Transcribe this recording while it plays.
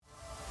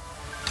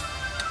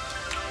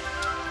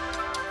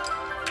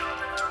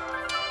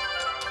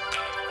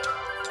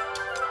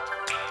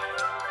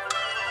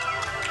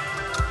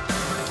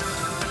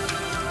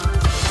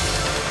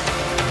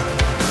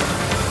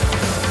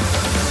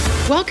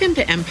Welcome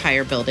to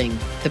Empire Building,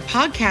 the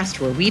podcast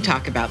where we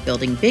talk about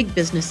building big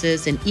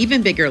businesses and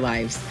even bigger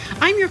lives.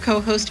 I'm your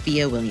co-host,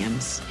 Via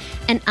Williams.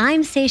 And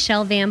I'm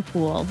Seychelle Van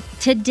Poole.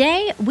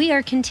 Today, we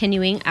are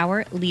continuing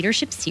our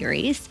leadership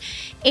series,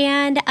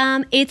 and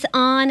it's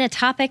on a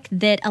topic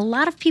that a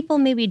lot of people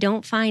maybe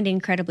don't find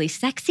incredibly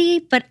sexy,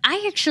 but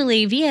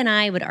Via and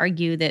I would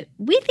argue that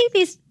we think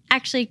these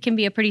actually can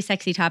be a pretty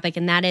sexy topic,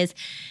 and that is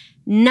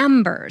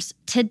numbers.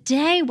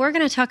 Today, we're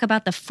going to talk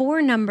about the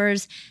 4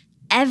 numbers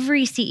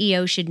every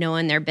CEO should know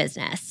in their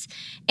business.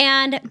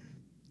 And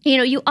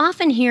you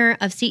often hear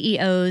of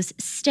CEOs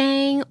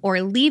staying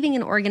or leaving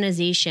an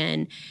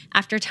organization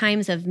after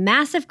times of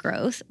massive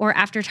growth or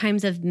after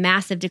times of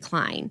massive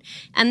decline.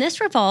 And this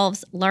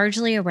revolves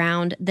largely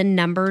around the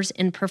numbers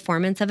and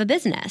performance of a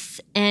business.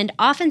 And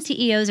often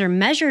CEOs are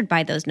measured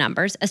by those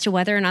numbers as to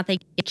whether or not they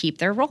keep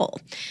their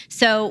role.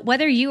 So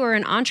whether you are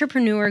an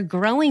entrepreneur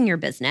growing your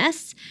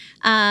business,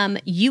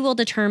 you will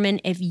determine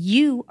if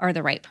you are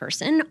the right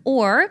person,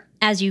 or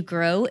as you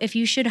grow, if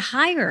you should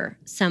hire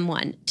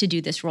someone to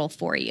do this role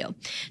for you.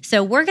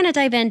 So we're going to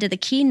dive into the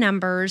key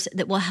numbers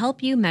that will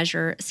help you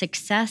measure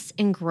success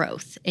and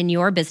growth in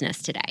your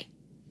business today.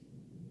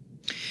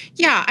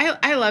 Yeah,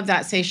 I love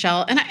that,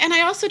 Seychelle. And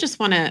I also just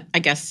want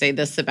to, say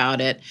this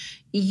about it.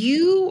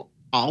 You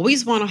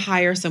always want to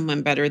hire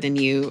someone better than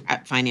you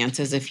at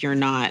finances if you're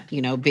not,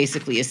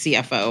 basically a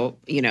CFO,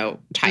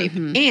 type.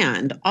 Mm-hmm.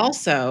 And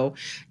also,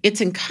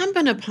 it's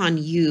incumbent upon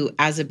you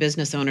as a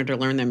business owner to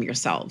learn them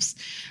yourselves.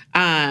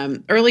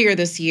 Earlier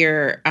this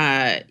year,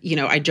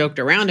 I joked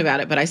around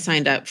about it, but I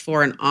signed up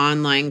for an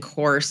online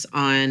course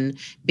on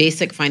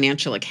basic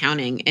financial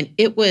accounting, and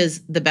it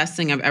was the best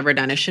thing I've ever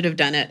done. I should have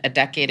done it a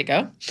decade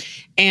ago.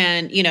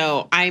 And,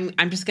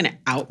 I'm just going to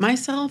out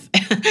myself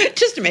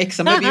just to make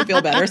some of you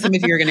feel better. Some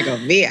of you are going to go,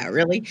 Via,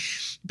 really?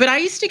 But I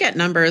used to get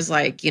numbers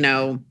like,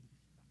 I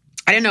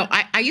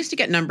used to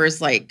get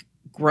numbers like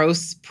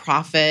gross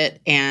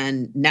profit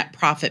and net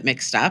profit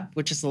mixed up,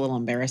 which is a little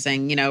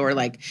embarrassing, or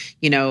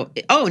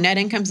net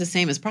income's the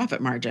same as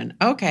profit margin.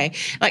 Okay.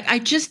 I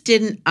just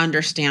didn't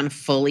understand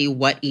fully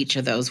what each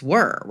of those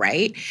were,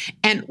 right?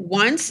 And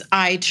once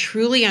I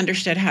truly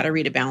understood how to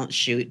read a balance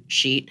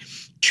sheet,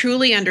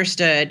 truly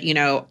understood,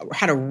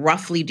 how to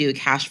roughly do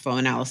cash flow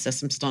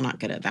analysis. I'm still not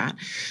good at that,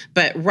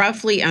 but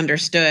roughly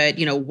understood,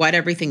 what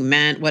everything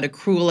meant, what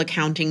accrual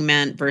accounting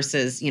meant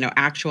versus,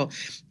 actual.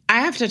 I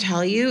have to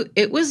tell you,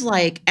 it was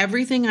like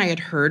everything I had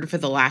heard for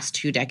the last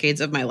 2 decades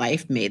of my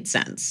life made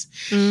sense.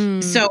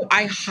 So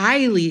I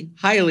highly,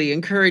 highly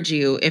encourage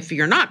you, if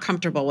you're not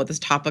comfortable with this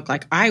topic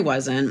like I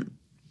wasn't.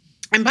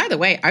 And by the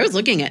way, I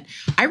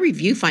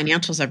review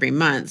financials every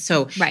month.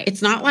 So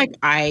It's not like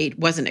I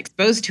wasn't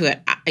exposed to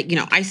it.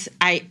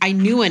 I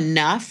knew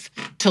enough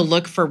to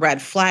look for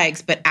red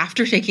flags. But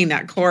after taking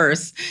that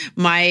course,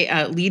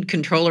 my lead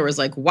controller was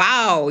like,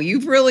 wow,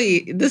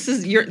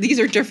 these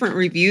are different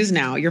reviews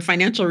now. Your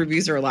financial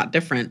reviews are a lot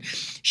different.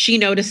 She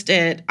noticed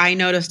it. I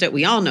noticed it.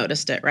 We all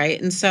noticed it.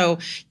 Right. And so,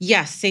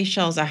 yes,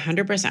 Seychelle's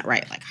 100%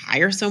 right.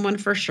 Hire someone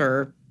for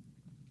sure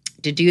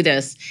to do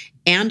this.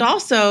 And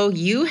also,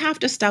 you have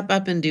to step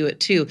up and do it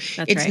too.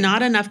 It's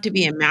not enough to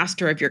be a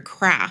master of your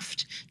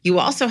craft. You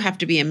also have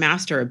to be a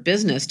master of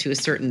business to a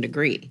certain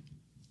degree.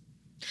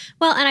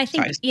 Well, and I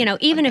think, I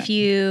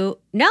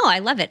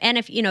love it. And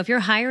if you're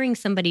hiring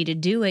somebody to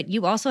do it,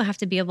 you also have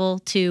to be able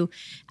to,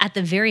 at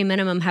the very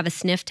minimum, have a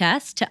sniff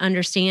test to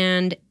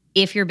understand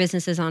if your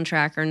business is on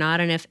track or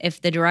not. And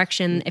if the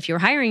direction, if you're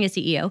hiring a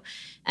CEO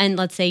and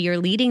let's say you're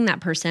leading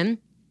that person,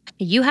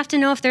 you have to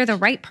know if they're the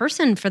right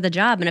person for the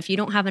job. And if you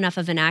don't have enough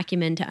of an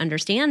acumen to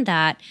understand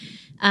that,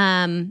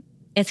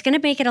 it's going to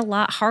make it a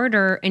lot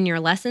harder in your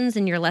lessons.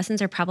 And your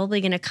lessons are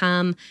probably going to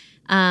come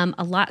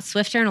a lot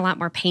swifter and a lot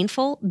more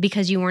painful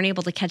because you weren't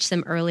able to catch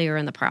them earlier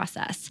in the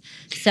process.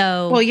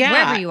 So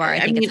wherever you are, I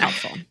think it's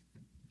helpful.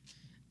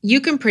 You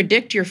can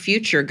predict your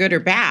future, good or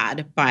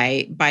bad,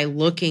 by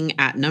looking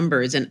at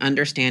numbers and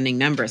understanding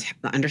numbers,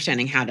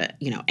 understanding how to,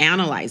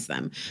 analyze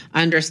them,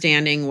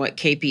 understanding what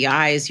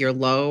KPIs you're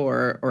low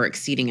or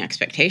exceeding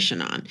expectation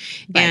on.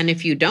 Right. And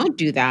if you don't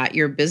do that,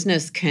 your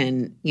business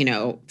can,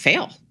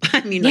 fail.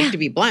 I mean, to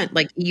be blunt,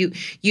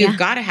 you've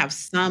got to have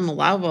some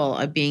level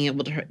of being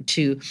able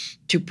to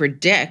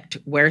predict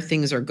where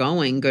things are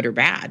going, good or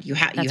bad. You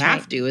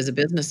have to as a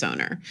business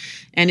owner.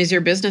 And as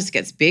your business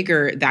gets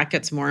bigger, that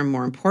gets more and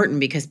more important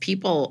because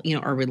people,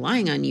 are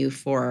relying on you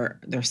for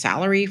their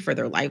salary, for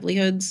their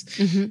livelihoods,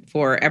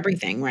 for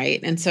everything, right?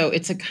 And so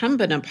it's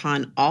incumbent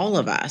upon all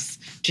of us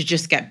to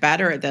just get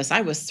better at this.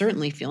 I was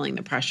certainly feeling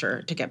the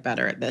pressure to get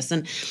better at this.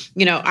 And,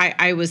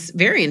 I was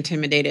very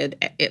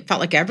intimidated. It felt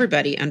like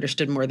everybody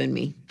understood more than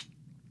me.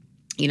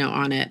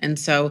 On it. And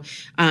so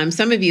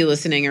some of you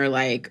listening are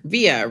like,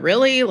 Via,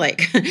 really?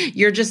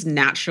 You're just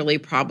naturally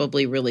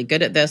probably really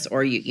good at this,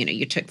 or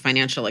you took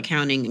financial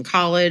accounting in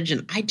college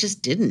and I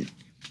just didn't.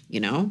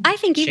 I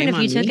think even Shame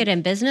if you on took me. it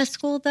in business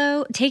school,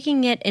 though,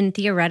 taking it in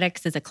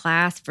theoretics as a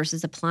class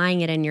versus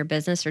applying it in your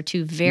business are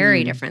two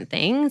very different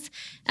things.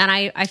 And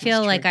I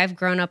feel like I've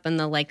grown up in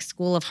the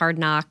school of hard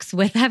knocks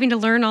with having to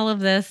learn all of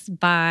this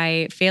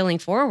by failing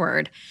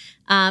forward.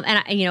 Am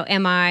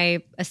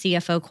I a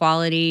CFO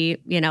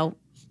quality,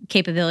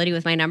 capability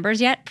with my numbers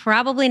yet?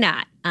 Probably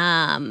not.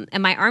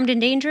 Am I armed and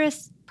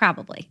dangerous?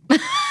 Probably.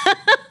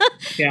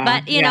 Yeah,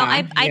 But,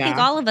 I think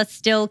all of us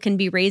still can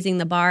be raising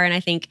the bar. And I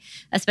think,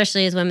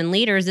 especially as women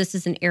leaders, this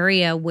is an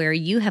area where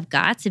you have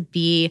got to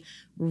be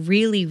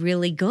really,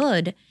 really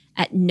good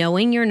at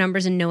knowing your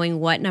numbers and knowing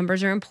what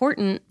numbers are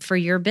important for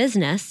your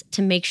business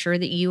to make sure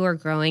that you are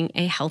growing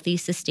a healthy,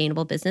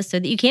 sustainable business so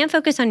that you can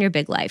focus on your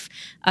big life.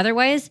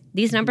 Otherwise,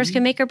 these numbers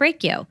can make or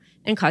break you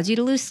and cause you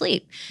to lose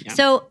sleep. Yeah.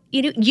 So,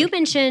 you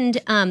mentioned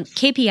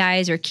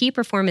KPIs or key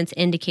performance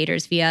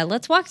indicators, Via.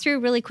 Let's walk through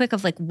really quick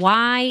of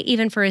why,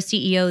 even for a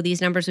CEO, these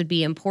numbers would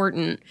be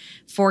important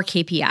for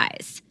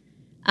KPIs.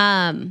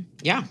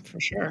 Yeah, for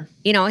sure.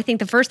 I think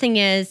the first thing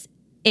is,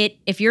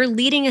 if you're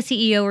leading a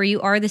CEO or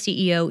you are the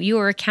CEO, you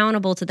are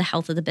accountable to the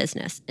health of the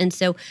business. And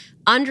so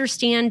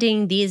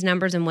understanding these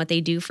numbers and what they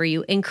do for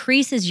you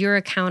increases your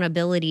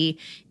accountability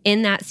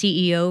in that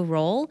CEO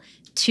role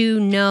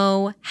to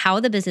know how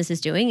the business is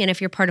doing. And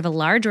if you're part of a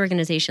large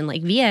organization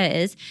like VIA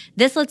is,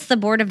 this lets the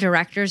board of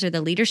directors or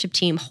the leadership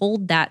team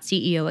hold that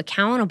CEO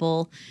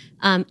accountable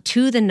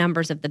to the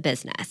numbers of the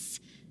business.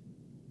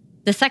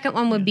 The second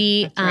one would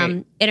be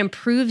it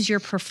improves your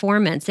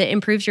performance. It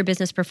improves your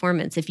business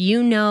performance. If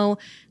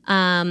within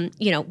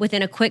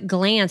a quick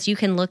glance, you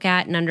can look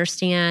at and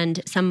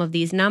understand some of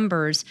these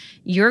numbers,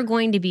 you're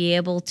going to be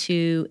able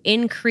to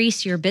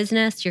increase your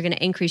business. You're going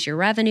to increase your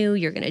revenue.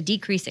 You're going to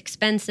decrease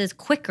expenses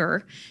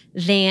quicker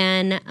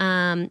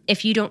than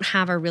if you don't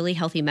have a really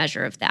healthy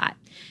measure of that.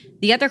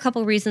 The other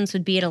couple reasons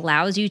would be it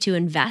allows you to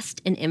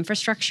invest in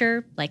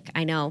infrastructure.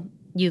 I know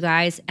you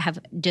guys have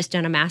just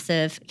done a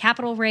massive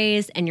capital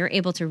raise and you're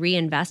able to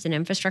reinvest in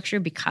infrastructure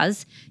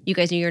because you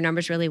guys knew your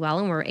numbers really well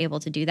and were able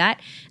to do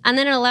that. And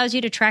then it allows you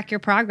to track your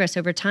progress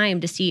over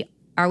time to see,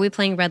 are we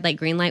playing red light,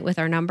 green light with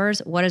our numbers?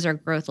 What does our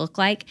growth look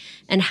like?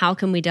 And how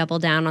can we double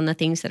down on the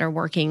things that are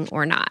working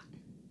or not?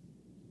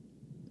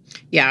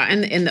 Yeah,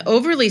 and the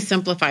overly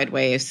simplified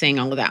way of saying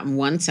all of that in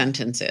one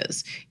sentence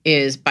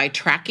is by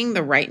tracking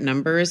the right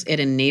numbers, it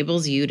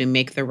enables you to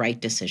make the right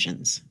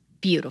decisions.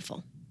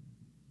 Beautiful.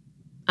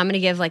 I'm going to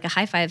give a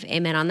high five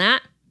amen on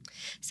that.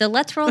 So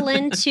let's roll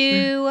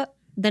into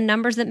the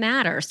numbers that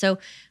matter. So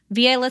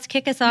VA, let's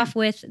kick us off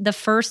with the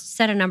first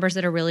set of numbers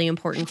that are really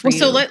important for you.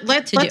 So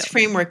let's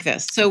framework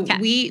this. So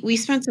we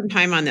spent some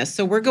time on this.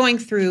 So we're going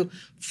through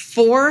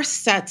 4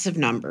 sets of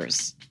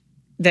numbers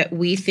that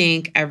we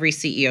think every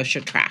CEO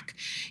should track.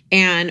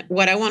 And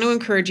what I want to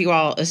encourage you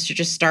all is to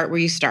just start where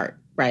you start.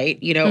 Right.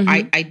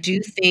 I do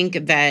think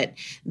that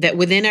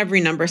within every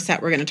number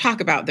set we're going to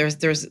talk about,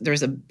 there's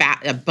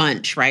a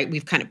bunch, right?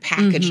 We've kind of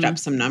packaged up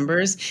some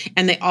numbers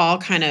and they all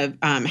kind of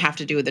have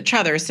to do with each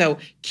other. So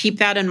keep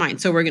that in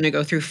mind. So we're going to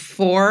go through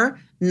 4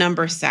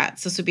 number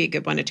sets. This would be a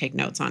good one to take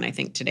notes on, I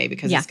think, today,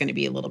 because it's going to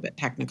be a little bit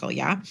technical.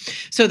 Yeah.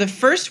 So the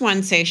first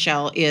one,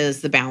 Seychelle,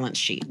 is the balance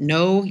sheet.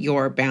 Know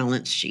your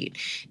balance sheet.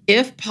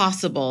 If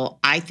possible,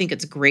 I think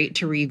it's great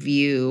to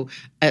review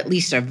at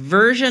least a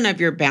version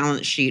of your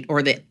balance sheet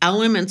or the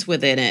elements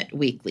within it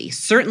weekly,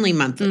 certainly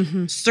monthly,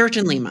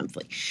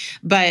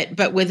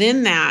 But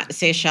within that,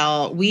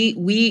 Seychelle,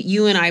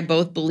 you and I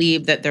both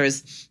believe that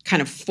there's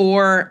kind of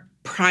 4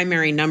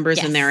 primary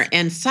numbers in there.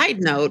 And side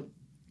note,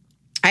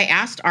 I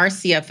asked our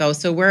CFO,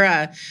 so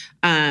we're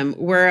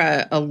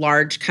a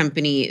large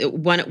company.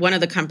 One of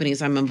the companies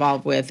I'm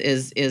involved with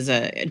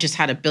just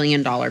had $1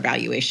 billion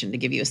valuation, to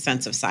give you a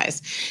sense of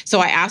size. So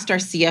I asked our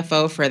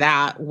CFO for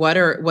that. What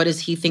does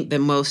he think the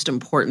most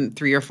important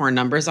 3 or 4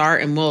 numbers are?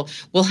 And we'll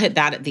hit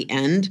that at the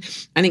end.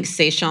 I think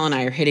Seychelle and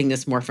I are hitting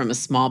this more from a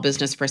small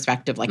business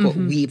perspective, like what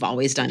we've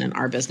always done in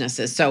our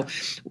businesses. So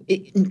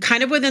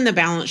kind of within the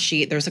balance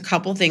sheet, there's a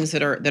couple things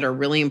that are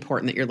really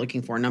important that you're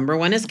looking for. Number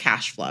 1 is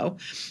cash flow.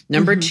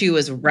 Number 2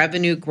 is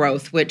revenue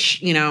growth,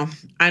 which,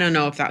 I don't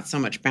know if that's so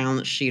much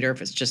balance sheet or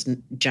if it's just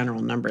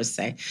general numbers,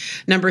 say.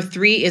 Number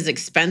 3 is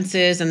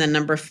expenses. And then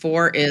number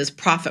 4 is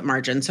profit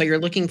margin. So you're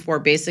looking for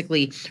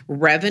basically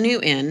revenue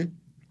in,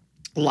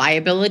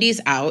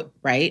 liabilities out,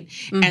 right?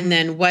 And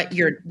then what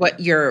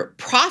your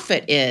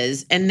profit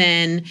is. And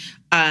then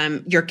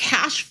your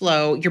cash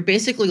flow, you're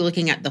basically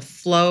looking at the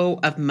flow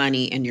of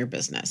money in your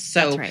business.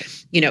 So,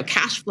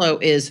 cash flow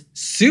is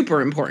super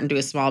important to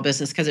a small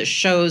business because it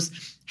shows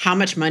how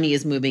much money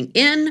is moving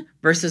in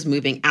versus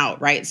moving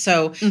out, right?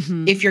 So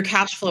if your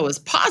cash flow is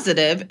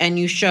positive and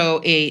you show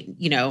a,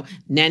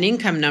 net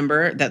income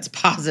number that's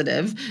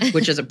positive,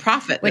 which is a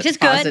profit which that's is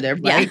good. Positive,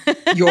 right?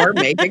 You're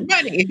making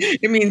money.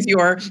 It means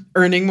you're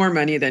earning more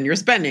money than you're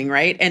spending,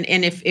 right? And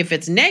if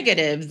it's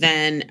negative,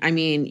 then,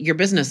 your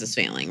business is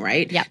failing,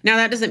 right? Yep. Now,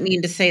 that doesn't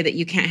mean to say that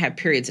you can't have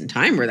periods in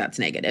time where that's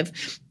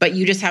negative, but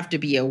you just have to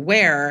be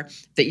aware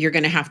that you're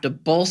going to have to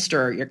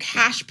bolster your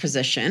cash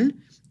position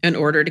in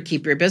order to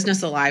keep your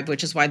business alive,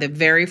 which is why the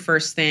very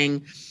first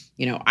thing,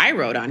 I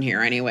wrote on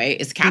here anyway,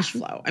 is cash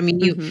flow. I mean,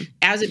 you,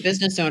 as a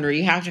business owner,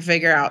 you have to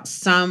figure out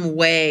some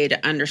way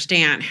to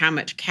understand how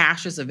much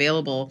cash is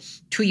available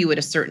to you at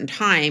a certain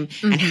time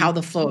and how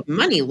the flow of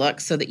money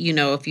looks so that you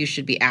know if you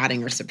should be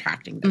adding or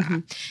subtracting to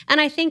that.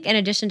 And I think in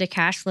addition to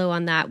cash flow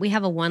on that, we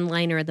have a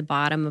one-liner at the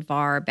bottom of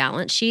our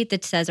balance sheet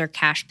that says our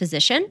cash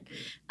position.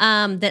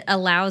 That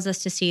allows us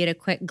to see at a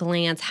quick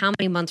glance how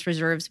many months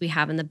reserves we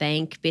have in the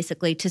bank,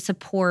 basically to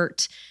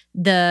support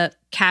the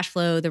cash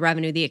flow, the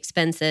revenue, the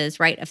expenses,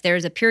 right? If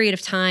there's a period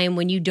of time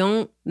when you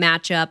don't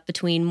match up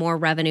between more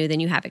revenue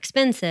than you have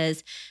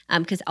expenses,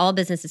 because all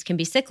businesses can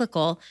be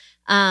cyclical,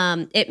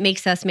 it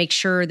makes us make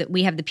sure that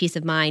we have the peace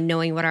of mind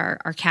knowing what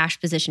our cash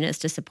position is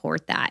to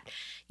support that.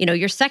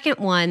 Your second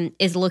one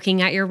is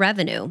looking at your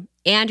revenue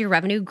and your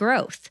revenue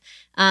growth.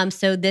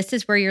 So this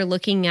is where you're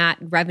looking at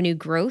revenue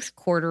growth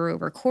quarter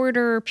over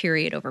quarter,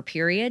 period over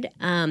period,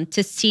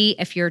 to see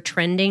if you're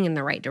trending in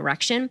the right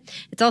direction.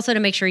 It's also to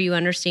make sure you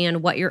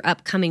understand what your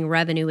upcoming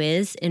revenue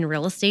is in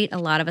real estate. A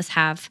lot of us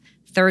have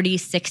 30,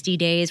 60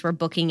 days we're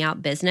booking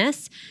out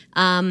business.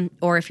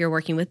 Or if you're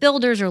working with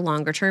builders or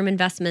longer term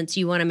investments,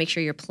 you want to make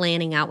sure you're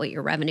planning out what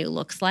your revenue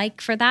looks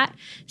like for that.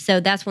 So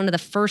that's one of the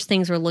first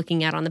things we're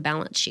looking at on the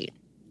balance sheet.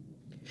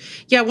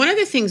 Yeah, one of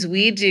the things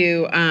we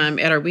do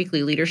at our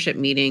weekly leadership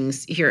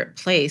meetings here at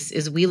Place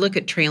is we look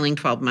at trailing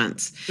 12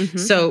 months.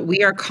 So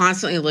we are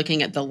constantly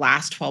looking at the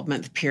last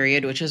 12-month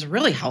period, which is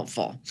really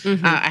helpful.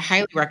 I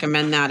highly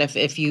recommend that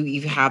if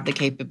you have the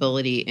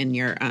capability in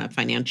your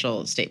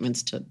financial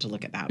statements to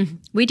look at that.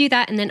 We do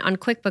that. And then on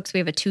QuickBooks, we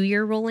have a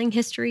 2-year rolling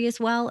history as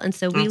well. And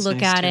so we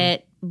look at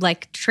it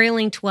like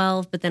trailing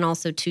 12, but then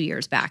also 2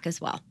 years back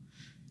as well.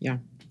 Yeah,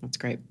 that's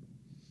great.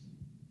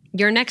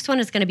 Your next one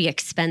is going to be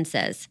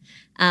expenses.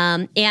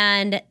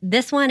 And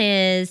this one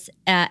is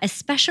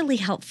especially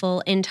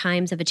helpful in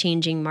times of a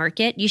changing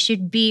market. You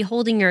should be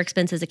holding your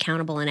expenses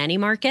accountable in any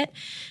market,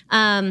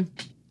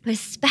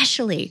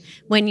 especially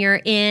when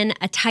you're in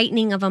a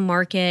tightening of a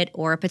market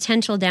or a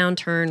potential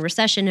downturn,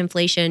 recession,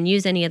 inflation,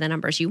 use any of the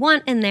numbers you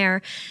want in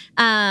there.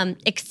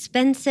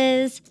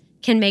 Expenses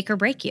can make or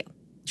break you,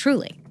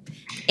 truly.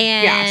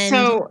 And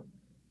so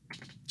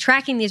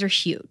tracking these are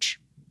huge.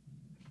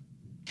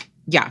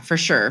 Yeah, for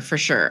sure.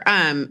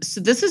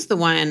 So this is the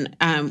one,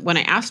 when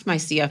I asked my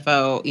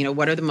CFO,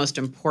 what are the most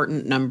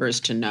important numbers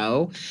to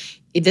know?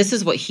 This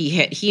is what he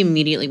hit. He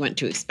immediately went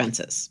to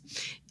expenses.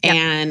 Yep.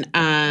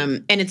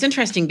 And it's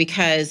interesting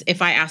because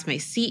if I asked my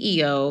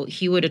CEO,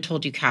 he would have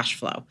told you cash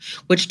flow,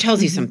 which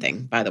tells you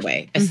something, by the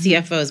way, a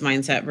CFO's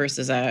mindset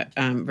versus a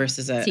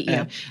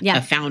CEO.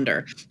 A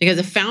founder. Because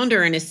a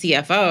founder and a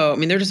CFO, I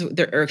mean, or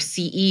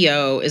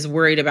CEO is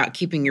worried about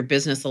keeping your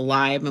business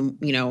alive and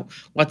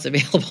what's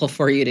available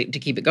for you to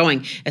keep it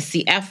going. A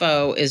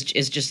CFO is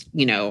just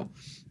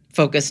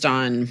focused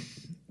on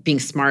being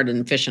smart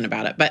and efficient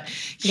about it. But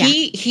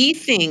he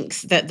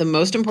thinks that the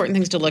most important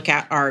things to look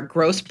at are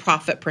gross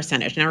profit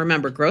percentage. Now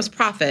remember, gross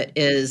profit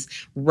is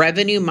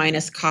revenue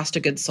minus cost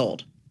of goods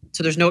sold.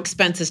 So there's no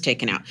expenses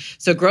taken out.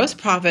 So gross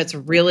profit's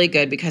really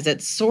good because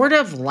it's sort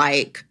of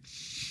like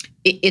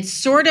your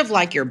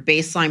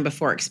baseline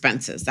before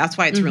expenses. That's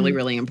why it's really,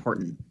 really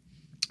important.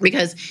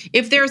 Because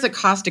if there's a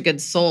cost of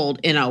goods sold,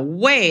 in a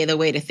way, the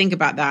way to think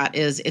about that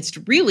is it's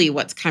really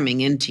what's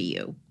coming into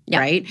you. Yep.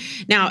 Right?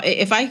 Now,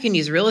 if I can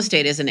use real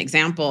estate as an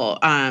example,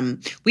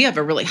 we have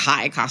a really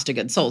high cost of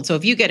goods sold. So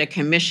if you get a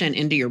commission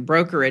into your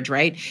brokerage,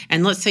 right?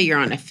 And let's say you're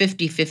on a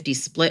 50-50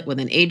 split with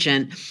an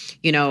agent,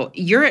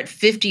 you're at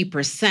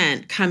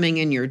 50% coming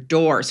in your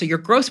door. So your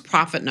gross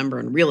profit number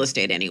in real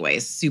estate anyway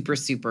is super,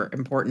 super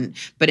important.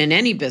 But in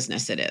any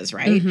business it is,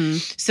 right?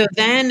 So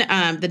then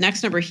the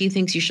next number he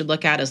thinks you should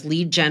look at is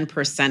lead gen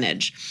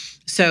percentage.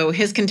 So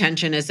his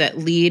contention is that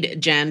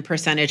lead gen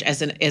percentage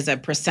as a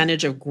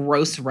percentage of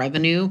gross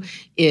revenue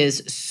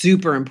is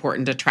super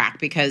important to track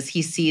because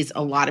he sees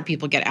a lot of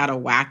people get out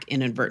of whack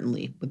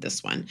inadvertently with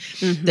this one.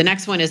 The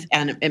next one is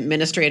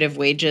administrative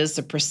wages,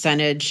 the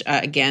percentage,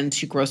 again,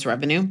 to gross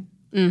revenue.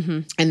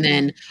 And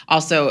then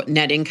also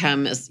net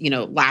income is,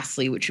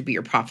 lastly, which would be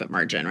your profit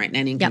margin, right?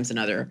 Net income is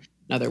another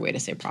way to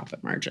say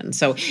profit margin.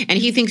 So, and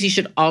he thinks you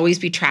should always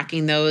be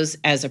tracking those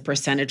as a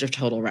percentage of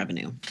total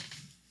revenue.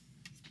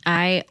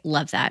 I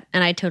love that.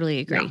 And I totally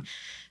agree.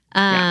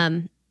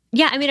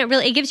 Yeah, I mean,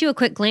 it gives you a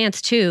quick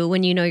glance too.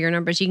 When you know your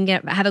numbers, you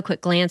can have a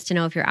quick glance to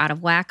know if you're out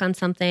of whack on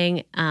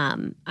something.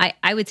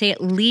 I would say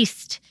at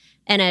least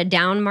in a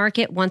down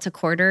market, once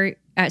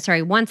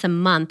a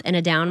month in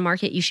a down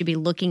market, you should be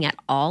looking at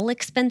all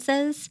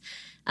expenses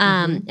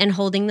and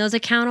holding those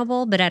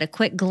accountable. But at a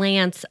quick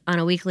glance on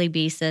a weekly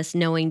basis,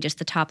 knowing just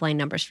the top line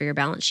numbers for your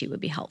balance sheet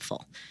would be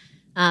helpful.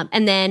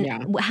 And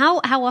then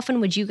how often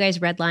would you guys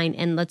redline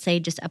in, let's say,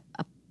 just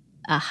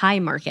a high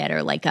market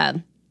or like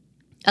a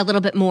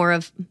little bit more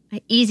of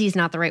easy is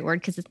not the right word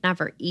because it's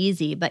never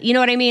easy, but you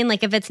know what I mean?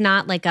 Like if it's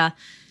not like a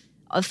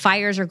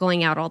fires are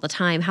going out all the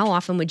time, how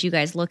often would you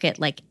guys look at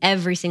like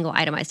every single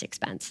itemized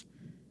expense?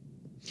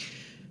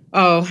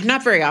 Oh,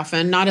 not very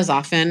often, not as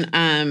often.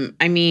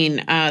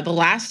 The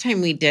last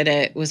time we did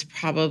it was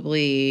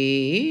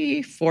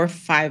probably 4 or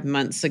 5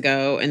 months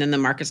ago, and then the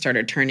market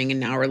started turning, and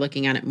now we're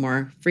looking at it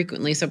more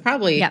frequently. So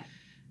Yep.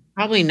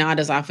 probably not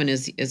as often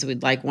as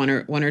we'd like, one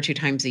or two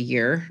times a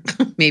year,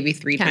 maybe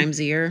three Okay. times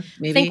a year,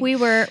 I think maybe. we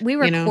were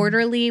You know,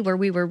 quarterly where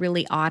we were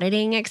really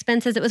auditing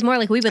expenses. It was more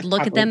like we would that's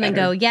look at probably them and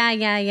go,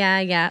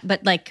 better. yeah,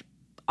 but like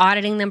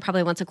auditing them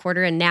probably once a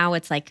quarter, and now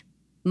it's like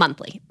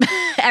monthly.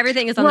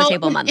 Everything is on the Well,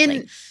 table monthly.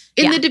 in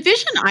Yeah. the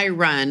division I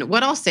run,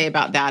 what I'll say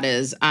about that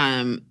is,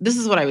 this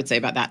is what I would say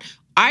about that.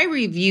 I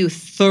review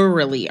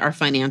thoroughly our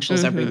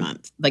financials every Mm-hmm.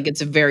 month. Like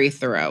it's very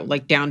thorough,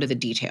 like down to the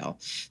detail.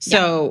 Yep.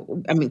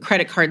 So,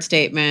 credit card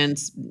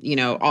statements,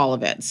 all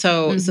of it.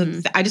 So,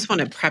 Mm-hmm. I just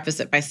want to preface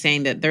it by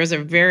saying that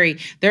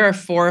there are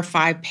 4 or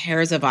 5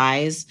 pairs of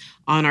eyes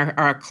on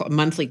our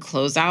monthly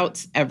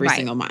closeouts every Right.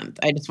 single month.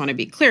 I just want to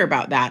be clear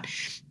about that.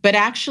 But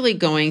actually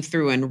going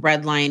through and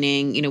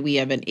redlining, we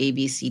have an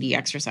ABCD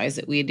exercise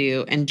that we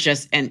do, and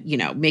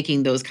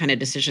making those kind of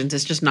decisions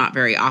is just not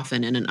very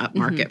often in an up Mm-hmm.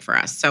 market for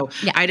us. So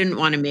Yeah. I didn't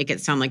want to make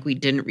it sound like we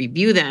didn't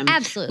review them.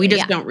 Absolutely. We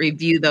just Yeah. don't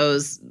review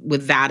those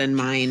with that in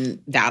mind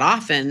that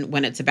often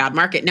when it's a bad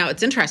market. Now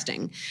it's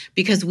interesting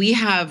because we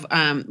have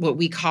what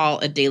we call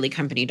a daily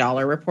company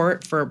dollar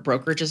report for a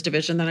brokerages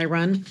division that I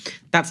run.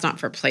 That's not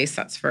for Place,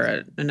 that's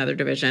for another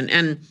division.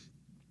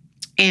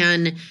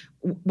 And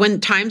when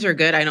times are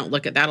good, I don't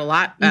look at that a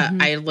lot.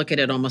 Mm-hmm. I look at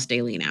it almost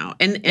daily now.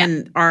 Yep.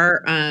 And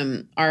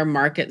our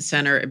market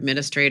center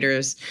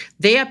administrators,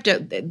 they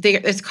update.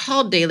 It's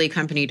called daily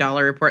company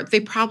dollar report. They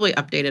probably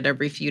update it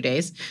every few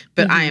days,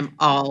 but I Mm-hmm. am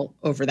all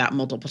over that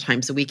multiple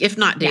times a week, if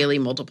not Yeah. daily,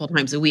 multiple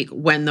times a week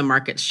when the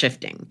market's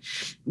shifting.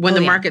 When Oh,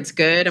 the yeah. market's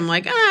good, I'm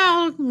like,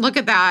 oh, look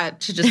at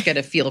that, to just get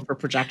a feel for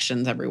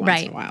projections every once in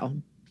Right. a while.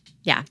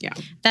 Yeah. Yeah.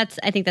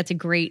 I think that's a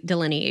great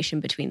delineation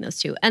between those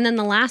two. And then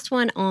the last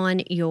one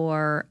on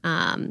your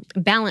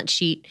balance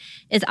sheet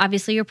is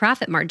obviously your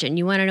profit margin.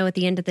 You want to know at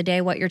the end of the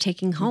day what you're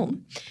taking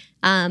home.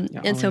 Yeah,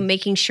 And so always.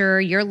 making sure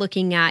you're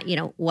looking at,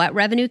 what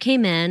revenue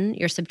came in,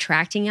 you're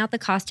subtracting out the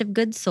cost of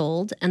goods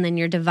sold, and then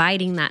you're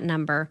dividing that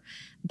number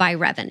by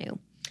revenue.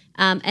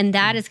 And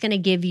that is going to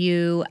give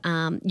you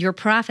your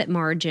profit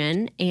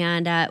margin.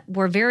 And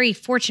we're very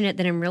fortunate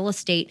that in real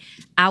estate,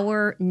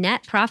 our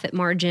net profit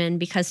margin,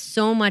 because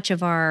so much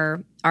of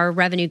our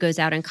revenue goes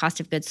out in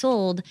cost of goods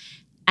sold,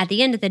 at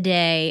the end of the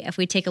day, if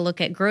we take a look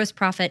at gross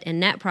profit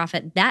and net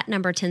profit, that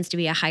number tends to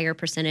be a higher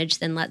percentage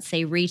than, let's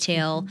say,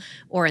 retail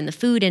or in the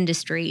food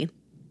industry.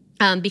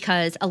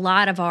 Because a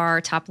lot of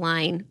our top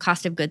line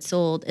cost of goods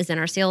sold is in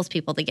our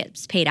salespeople that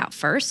gets paid out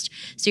first.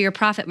 So your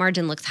profit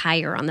margin looks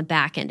higher on the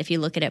back end if you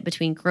look at it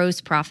between gross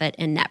profit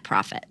and net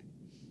profit.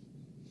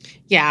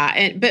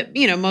 Yeah, but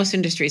most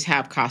industries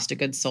have cost of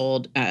goods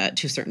sold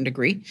to a certain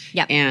degree.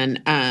 Yep.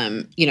 And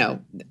and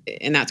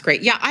that's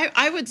great. Yeah,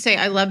 I would say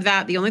I love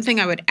that. The only thing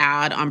I would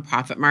add on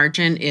profit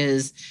margin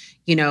is,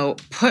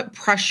 put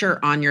pressure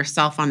on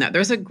yourself on that.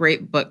 There's a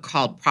great book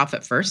called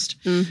Profit First,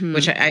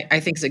 which I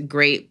think is a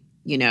great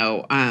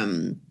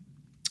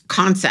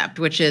concept,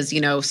 which is,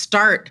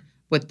 start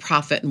with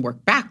profit and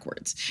work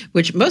backwards,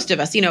 which most of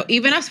us,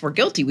 even us, we're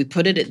guilty. We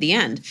put it at the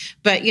end.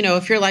 But,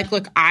 if you're like,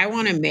 look, I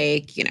want to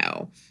make,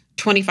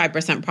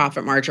 25%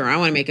 profit margin, or I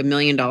want to make $1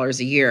 million a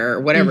year,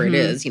 or whatever it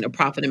is,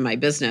 profit in my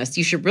business,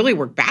 you should really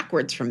work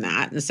backwards from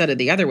that instead of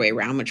the other way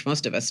around, which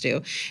most of us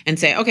do, and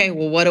say, okay,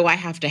 well, what do I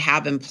have to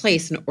have in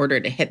place in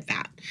order to hit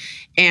that?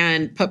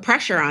 And put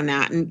pressure on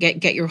that and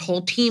get your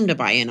whole team to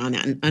buy in on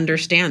that and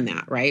understand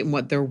that, right? And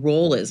what their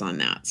role is on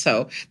that.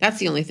 So that's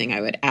the only thing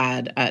I would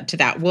add to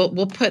that.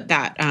 We'll put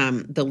that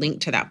the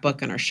link to that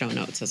book in our show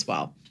notes as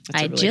well.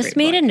 That's I a really just great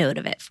made book. a note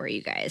of it for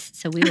you guys.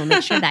 So we will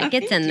make sure that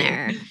gets in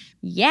there.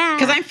 Yeah.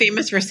 Because I'm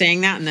famous for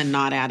saying that and then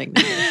not adding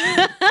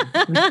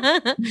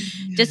that.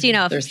 Just,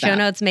 if There's show that.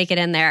 notes make it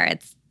in there,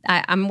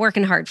 I'm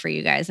working hard for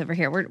you guys over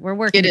here. We're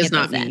working It to is get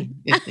not those me. in.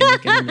 If they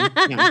make it in there.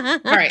 Yeah.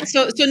 All right.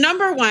 So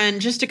number one,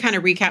 just to kind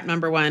of recap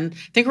number one,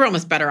 I think we're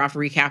almost better off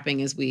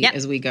recapping as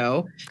we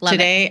go. Love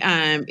Today.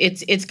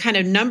 It's kind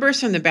of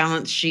numbers from the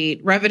balance sheet.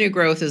 Revenue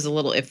growth is a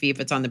little iffy if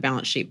it's on the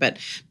balance sheet, but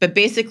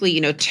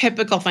basically,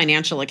 typical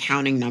financial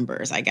accounting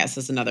numbers, I guess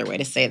is another way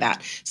to say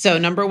that. So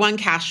number one,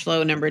 cash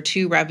flow. Number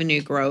two,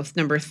 revenue growth.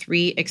 Number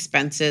three,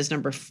 expenses.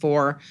 Number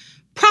four,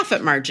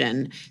 profit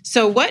margin.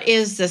 So what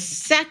is the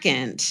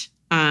second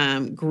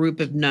group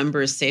of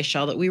numbers,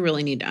 Seychelle, that we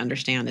really need to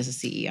understand as a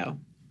CEO?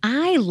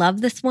 I love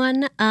this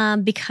one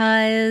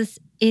because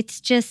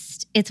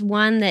it's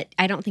one that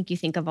I don't think you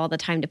think of all the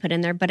time to put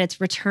in there, but it's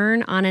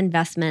return on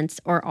investments,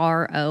 or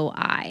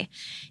ROI.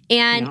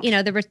 And,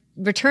 the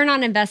return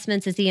on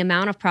investments is the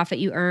amount of profit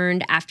you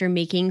earned after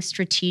making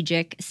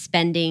strategic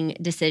spending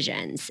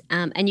decisions.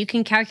 And you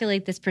can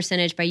calculate this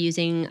percentage by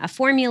using a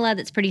formula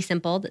that's pretty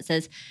simple that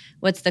says,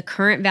 what's the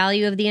current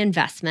value of the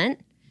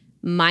investment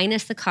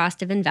minus the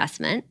cost of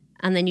investment,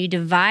 and then you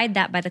divide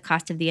that by the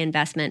cost of the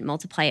investment,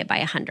 multiply it by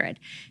 100.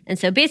 And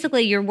so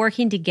basically you're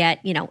working to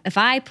get, if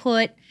I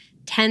put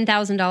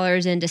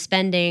 $10,000 into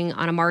spending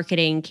on a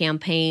marketing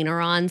campaign or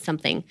on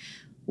something,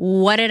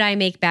 what did I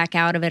make back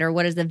out of it, or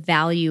what is the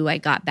value I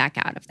got back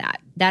out of that?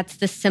 That's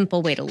the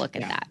simple way to look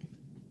at that.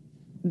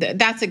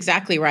 That's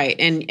exactly right.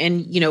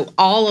 And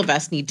all of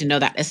us need to know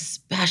that,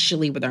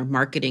 especially with our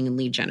marketing and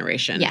lead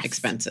generation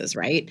expenses,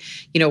 right?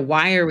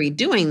 Why are we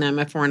doing them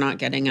if we're not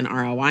getting an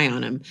ROI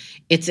on them?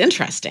 It's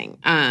interesting.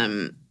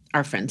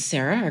 Our friend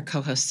Sarah, our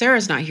co-host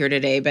Sarah's not here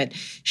today, but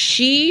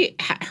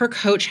her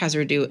coach has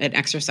her do an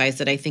exercise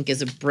that I think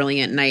is a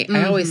brilliant. And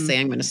I always say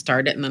I'm going to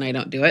start it and then I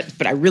don't do it,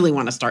 but I really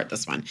want to start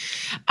this one.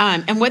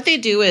 And what they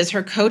do is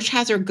her coach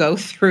has her go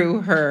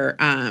through her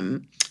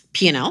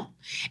P&L.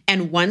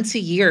 And once a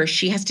year,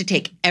 she has to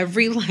take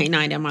every line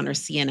item on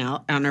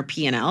her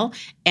P&L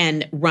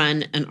and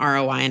run an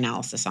ROI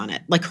analysis on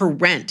it. Like her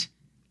rent,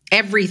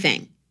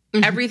 everything.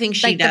 Everything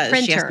she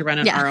does, she has to run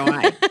an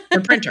ROI. Her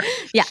printer.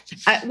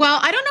 Well,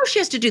 I don't know if she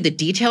has to do the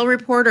detail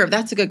report, or if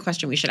that's a good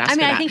question we should ask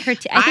her. I think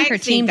her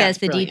team does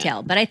the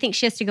detail, but I think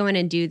she has to go in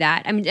and do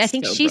that. I mean, I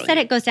think she said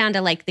it goes down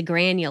to like the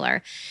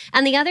granular.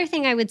 And the other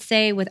thing I would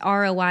say with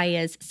ROI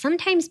is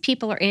sometimes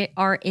people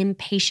are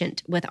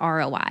impatient with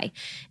ROI.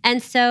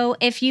 And so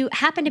if you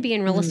happen to be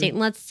in real estate, and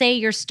let's say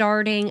you're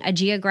starting a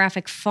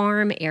geographic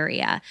farm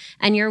area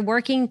and you're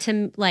working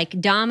to like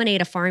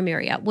dominate a farm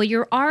area, well,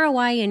 your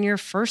ROI in your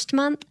first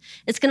month,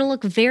 it's going to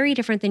look very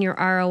different than your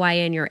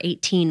ROI in your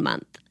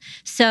 18-month.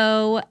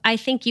 So I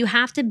think you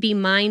have to be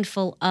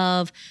mindful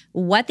of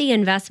what the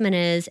investment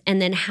is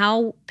and then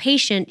how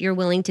patient you're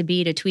willing to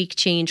be to tweak,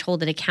 change,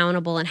 hold it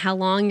accountable, and how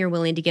long you're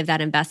willing to give that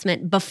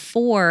investment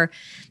before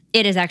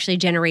it is actually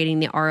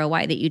generating the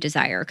ROI that you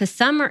desire. Because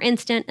some are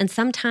instant and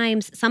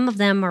sometimes some of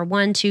them are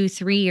 1, 2,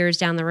 3 years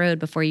down the road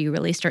before you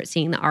really start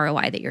seeing the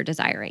ROI that you're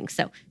desiring.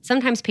 So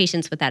sometimes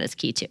patience with that is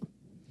key too.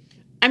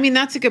 I mean,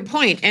 that's a good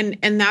point. And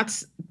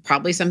that's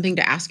probably something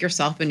to ask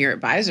yourself and your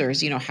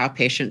advisors, how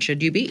patient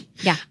should you be?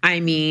 Yeah.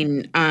 I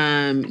mean,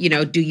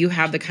 do you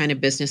have the kind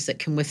of business that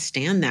can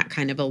withstand that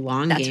kind of a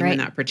long game in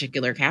that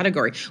particular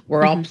category?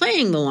 We're all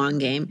playing the long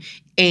game,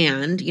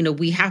 and,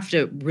 we have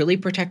to really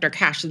protect our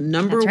cash. The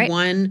number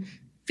one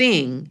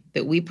thing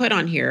that we put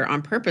on here on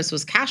purpose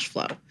was cash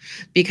flow,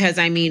 because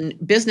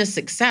business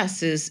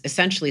success is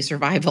essentially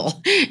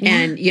survival,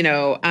 and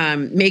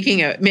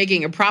making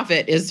a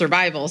profit is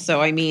survival.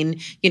 So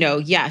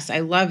yes, I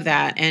love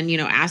that, and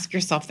ask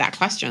yourself that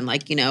question,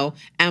 like,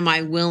 am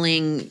I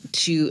willing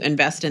to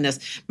invest in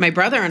this? My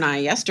brother and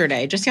I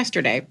just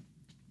yesterday.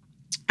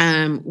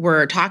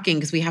 We're talking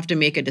because we have to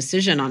make a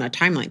decision on a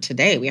timeline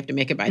today. We have to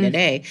make it by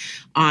today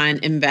on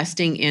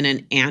investing in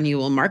an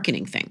annual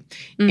marketing thing.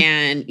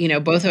 And,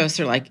 both of us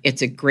are like,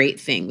 it's a great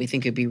thing. We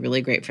think it'd be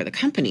really great for the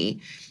company.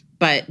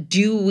 But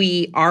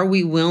are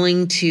we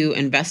willing to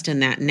invest in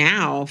that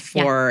now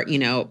for,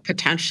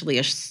 potentially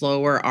a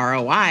slower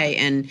ROI?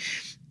 And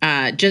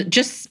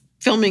just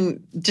doing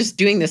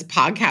this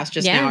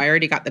podcast now, I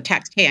already got the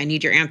text, hey, I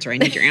need your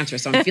answer.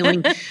 So I'm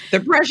feeling the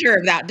pressure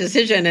of that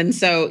decision. And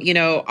so,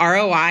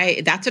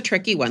 ROI, that's a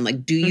tricky one.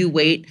 Like, do you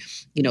wait,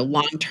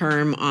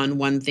 long-term on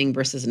one thing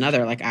versus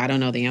another? Like, I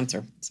don't know the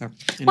answer. So,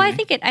 anyway. Well,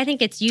 I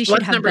think it's, you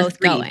should have both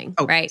going,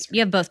 right?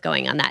 You have both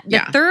going on that. The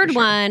third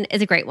one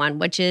is a great one,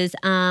 which is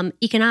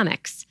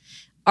economics.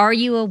 Are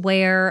you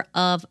aware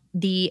of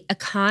the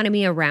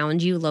economy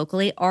around you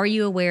locally? Are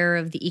you aware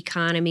of the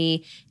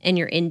economy in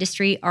your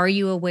industry? Are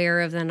you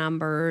aware of the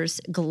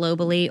numbers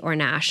globally or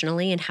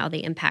nationally and how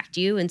they impact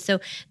you? And so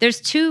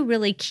there's two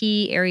really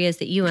key areas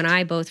that you and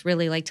I both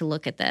really like to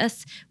look at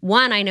this.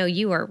 One, I know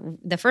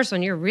the first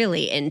one you're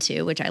really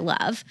into, which I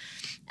love.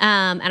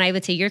 And I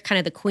would say you're kind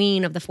of the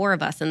queen of the four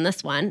of us in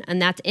this one,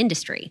 and that's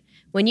industry.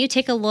 When you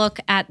take a look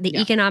at the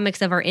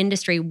economics of our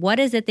industry, what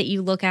is it that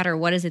you look at, or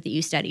what is it that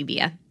you study,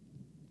 Via?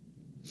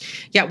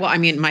 Yeah, well,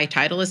 my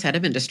title is head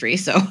of industry,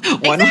 so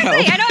one would hope.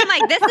 I know, I'm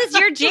like, this is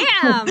your jam.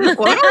 One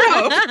would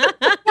hope.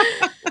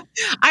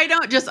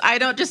 I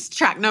don't just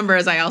track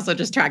numbers. I also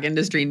just track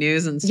industry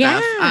news and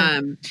stuff.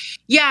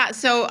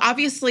 So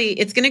obviously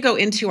it's going to go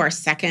into our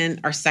second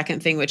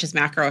thing, which is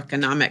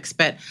macroeconomics.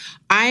 But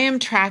I am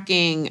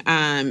tracking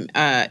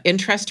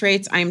interest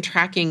rates. I'm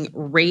tracking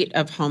rate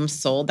of homes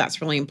sold.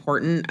 That's really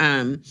important.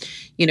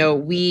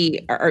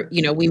 We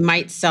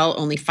might sell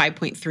only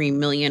 5.3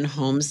 million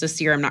homes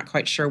this year. I'm not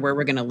quite sure where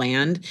we're going to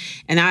land,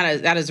 and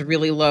that is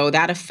really low.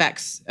 That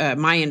affects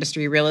my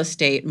industry, real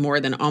estate, more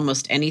than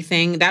almost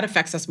anything. That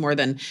affects us more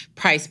than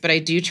price. But I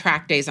do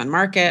track days on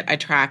market. I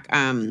track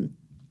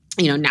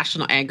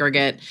national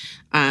aggregate,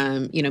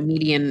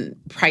 median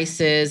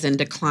prices and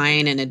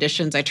decline and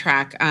additions. I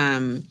track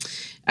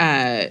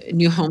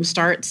new home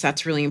starts.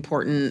 That's really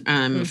important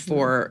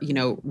for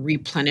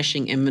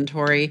replenishing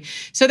inventory.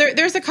 So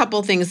there's a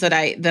couple things that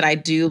I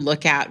do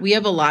look at. We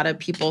have a lot of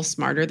people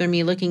smarter than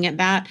me looking at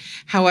that.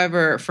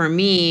 However, for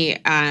me,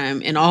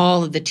 in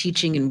all of the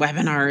teaching and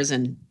webinars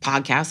and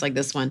podcasts like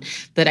this one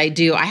that I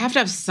do, I have to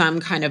have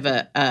some kind of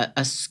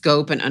a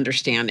scope and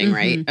understanding,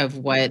 right, of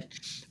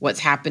what's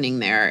happening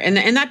there. And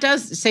that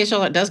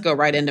does go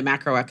right into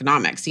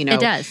macroeconomics. It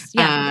does.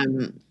 Yeah.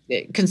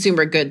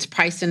 Consumer goods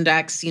price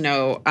index,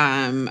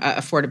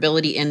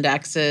 affordability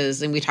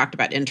indexes, and we talked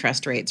about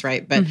interest rates,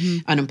 right? But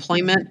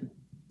unemployment,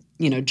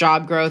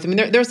 job growth. I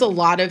mean, there's a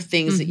lot of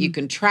things that you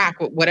can track,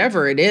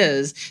 whatever it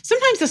is.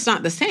 Sometimes it's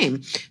not the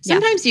same.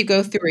 Sometimes you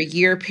go through a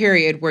year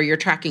period where you're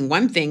tracking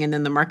one thing and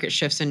then the market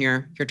shifts and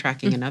you're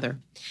tracking another.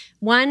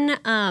 One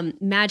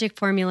magic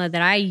formula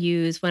that I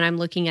use when I'm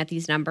looking at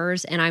these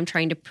numbers and I'm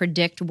trying to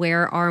predict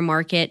where our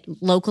market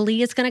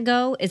locally is going to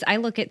go is I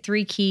look at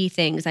three key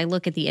things. I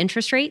look at the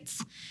interest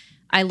rates.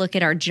 I look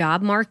at our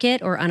job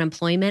market or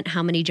unemployment,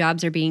 how many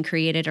jobs are being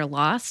created or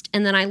lost.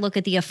 And then I look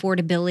at the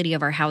affordability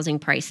of our housing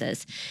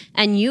prices.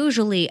 And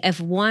usually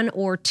if one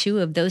or two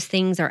of those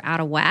things are out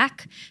of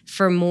whack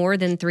for more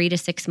than 3 to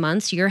 6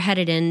 months, you're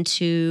headed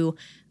into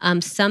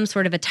some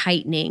sort of a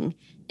tightening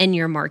in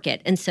your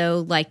market. And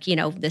so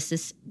this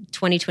is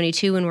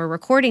 2022 when we're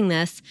recording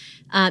this,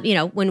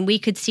 when we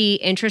could see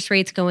interest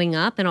rates going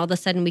up and all of a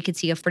sudden we could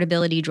see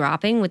affordability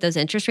dropping with those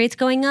interest rates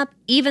going up,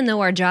 even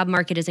though our job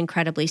market is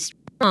incredibly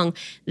strong,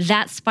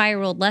 that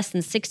spiraled less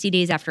than 60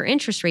 days after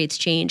interest rates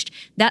changed.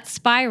 That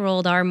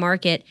spiraled our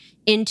market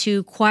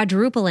into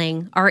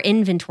quadrupling our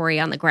inventory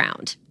on the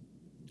ground.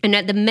 And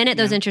at the minute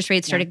those interest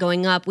rates started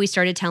going up, we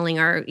started telling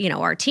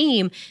our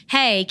team,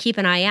 hey, keep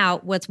an eye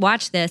out. Let's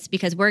watch this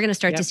because we're going to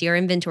start to see our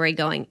inventory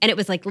going. And it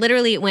was like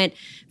literally it went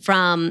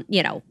from,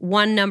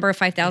 one number of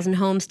 5,000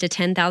 homes to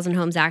 10,000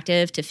 homes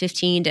active to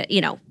 15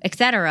 to, et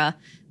cetera,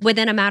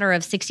 within a matter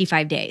of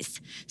 65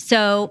 days.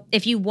 So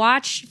if you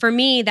watch, for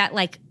me, that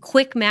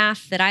quick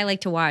math that I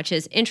like to watch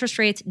is interest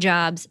rates,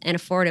 jobs, and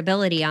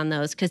affordability on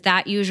those, because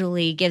that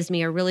usually gives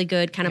me a really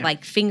good kind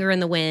of finger in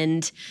the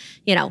wind,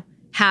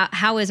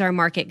 how is our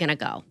market going to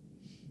go?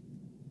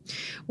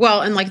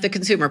 Well, and the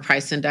consumer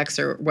price index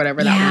or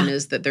whatever that one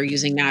is that they're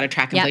using now to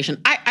track inflation.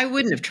 I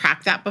wouldn't have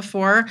tracked that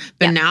before,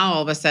 but now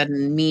all of a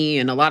sudden me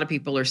and a lot of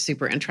people are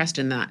super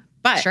interested in that.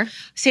 But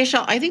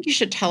Seychelle, I think you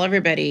should tell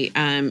everybody,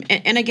 and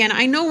again,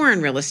 I know we're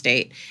in real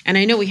estate and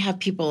I know we have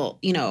people,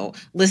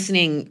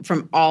 listening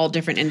from all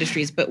different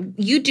industries, but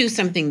you do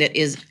something that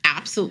is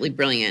absolutely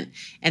brilliant.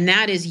 And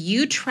that is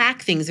you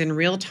track things in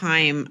real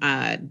time,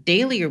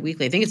 daily or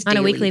weekly. I think it's on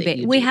daily a weekly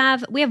basis. We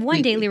have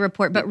one daily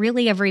report, but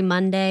really every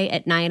Monday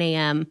at 9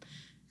 a.m.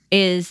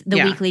 is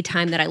the weekly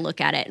time that I look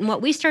at it. And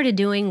what we started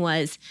doing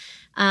was,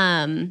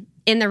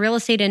 in the real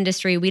estate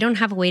industry, we don't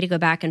have a way to go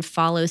back and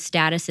follow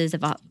statuses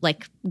of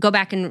go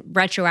back and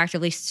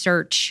retroactively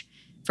search,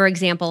 for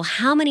example,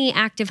 how many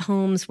active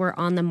homes were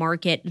on the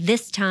market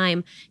this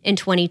time in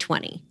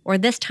 2020 or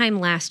this time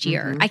last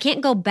year. I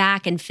can't go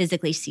back and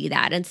physically see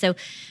that. And so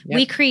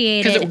we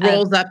created— Because it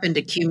rolls up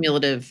into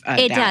cumulative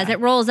It data. does. It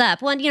rolls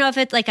up. Well, if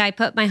it's I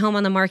put my home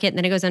on the market and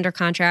then it goes under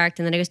contract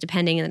and then it goes to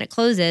pending and then it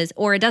closes,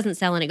 or it doesn't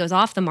sell and it goes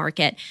off the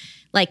market,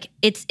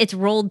 it's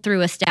rolled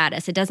through a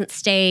status. It doesn't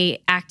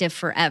stay active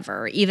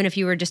forever, even if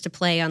you were just to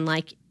play on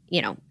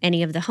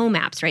any of the home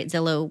apps, right?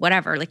 Zillow,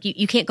 whatever.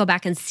 You can't go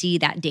back and see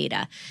that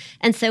data.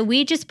 And so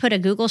we just put a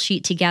Google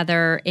sheet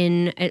together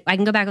I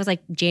can go back, it was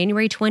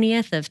January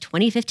 20th of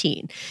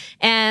 2015.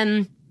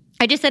 And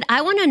I just said,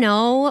 I want to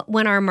know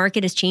when our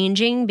market is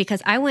changing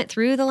because I went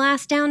through the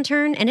last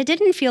downturn and it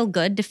didn't feel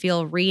good to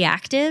feel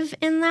reactive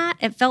in that.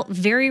 It felt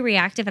very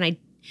reactive and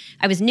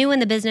I was new in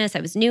the business. I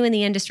was new in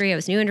the industry. I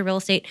was new into real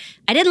estate.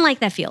 I didn't like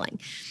that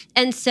feeling.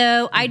 And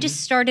so I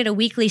just started a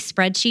weekly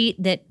spreadsheet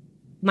that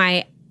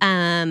my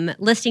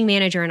listing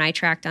manager and I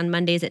tracked on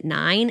Mondays at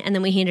 9, and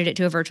then we handed it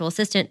to a virtual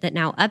assistant that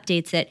now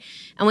updates it.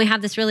 And we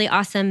have this really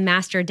awesome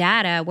master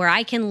data where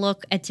I can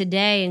look at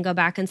today and go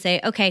back and say,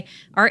 okay,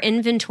 our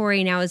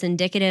inventory now is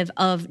indicative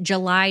of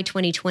July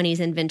 2020's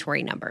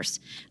inventory numbers.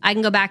 I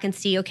can go back and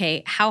see,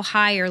 okay, how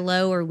high or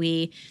low are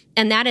we?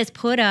 And that has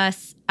put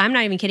us, I'm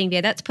not even kidding,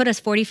 Via, that's put us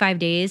 45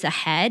 days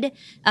ahead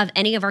of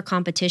any of our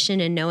competition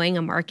in knowing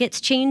a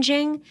market's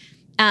changing.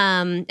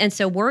 And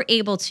so we're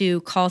able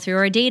to call through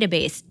our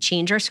database,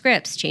 change our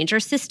scripts, change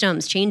our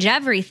systems, change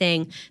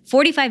everything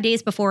 45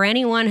 days before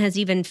anyone has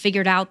even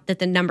figured out that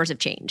the numbers have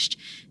changed.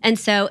 And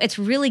so it's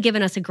really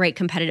given us a great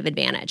competitive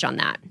advantage on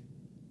that.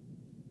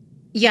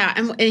 Yeah,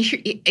 and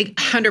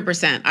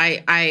 100%.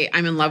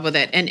 I'm in love with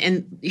it.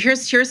 And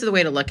here's the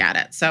way to look at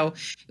it. So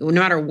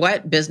no matter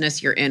what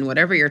business you're in,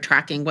 whatever you're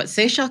tracking, what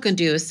Seychelle can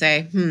do is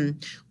say,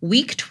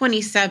 week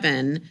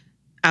 27,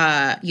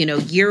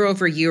 year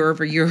over year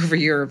over year over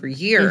year over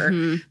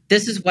year,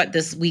 this is what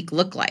this week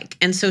looked like.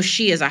 And so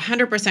she is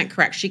 100%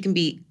 correct. She can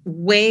be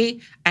way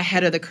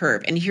ahead of the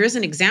curve. And here's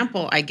an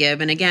example I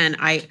give. And again,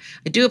 I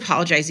do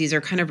apologize. These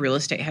are kind of real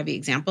estate heavy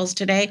examples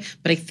today,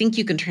 but I think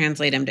you can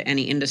translate them to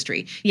any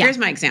industry. Yeah. Here's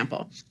my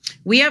example.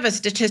 We have a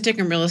statistic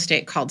in real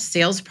estate called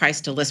sales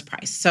price to list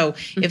price. So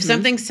if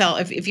something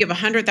if you have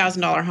a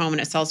 $100,000 home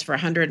and it sells for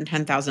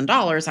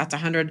 $110,000, that's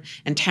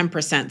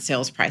 110%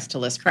 sales price to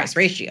list price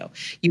ratio.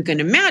 You can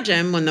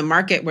imagine when the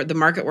market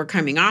we're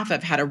coming off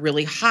of had a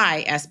really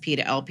high SP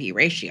to LP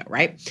ratio,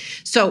 right?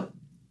 So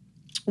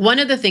one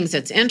of the things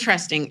that's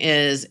interesting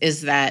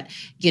is that,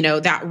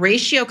 that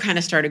ratio kind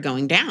of started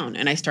going down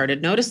and I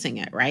started noticing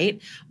it,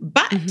 right?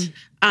 But,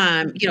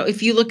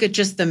 if you look at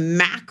just the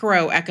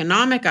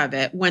macroeconomic of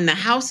it, when the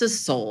houses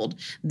sold,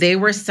 they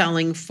were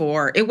selling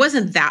for, it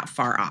wasn't that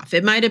far off.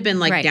 It might have been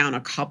down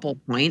a couple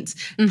points,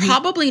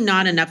 probably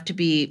not enough to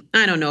be,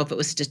 I don't know if it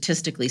was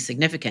statistically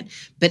significant,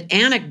 but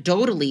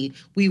anecdotally,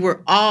 we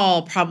were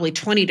all probably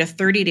 20 to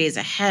 30 days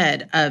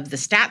ahead of the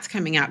stats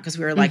coming out because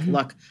we were like,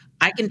 look,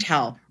 I can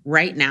tell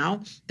right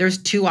now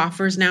there's 2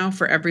 offers now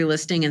for every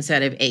listing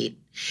instead of 8.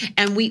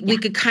 And we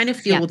could kind of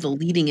feel with the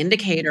leading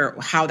indicator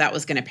how that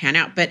was going to pan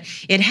out. But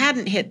it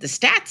hadn't hit the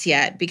stats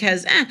yet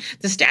because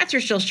the stats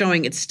are still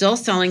showing it's still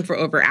selling for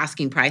over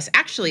asking price.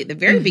 Actually, at the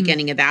very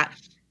beginning of that,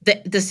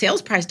 the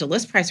sales price to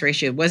list price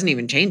ratio wasn't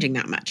even changing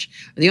that much.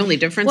 The only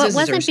difference is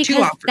there's 2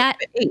 offers, but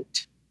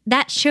 8.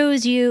 That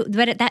shows you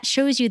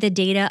the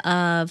data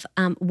of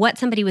what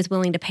somebody was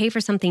willing to pay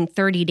for something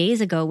 30 days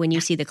ago when you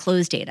see the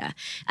close data.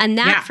 And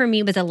that for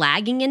me was a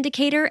lagging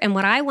indicator. And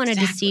what I wanted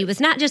to see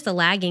was not just the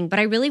lagging, but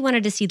I really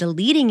wanted to see the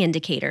leading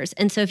indicators.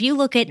 And so if you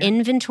look at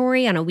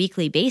inventory on a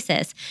weekly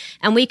basis,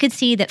 and we could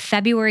see that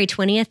February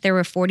 20th, there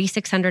were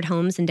 4,600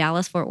 homes in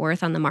Dallas-Fort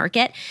Worth on the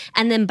market.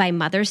 And then by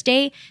Mother's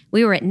Day,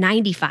 we were at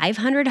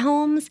 9,500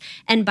 homes.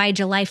 And by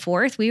July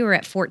 4th, we were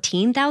at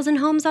 14,000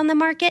 homes on the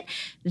market.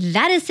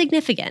 That is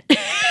significant.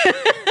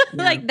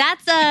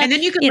 That's and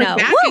then you can look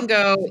back and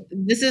go,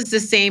 this is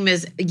the same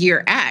as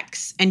year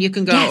X, and you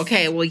can go,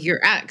 okay, well, year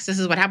X, this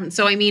is what happened.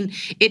 So I mean,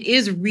 it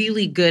is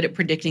really good at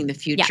predicting the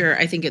future.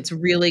 I think it's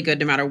really good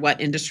no matter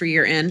what industry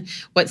you're in.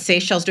 What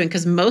Seychelles doing,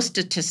 because most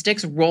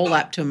statistics roll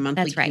up to a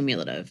monthly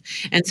cumulative,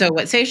 and so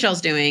what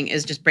Seychelles doing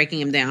is just breaking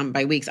them down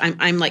by weeks.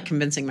 I'm like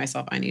convincing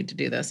myself I need to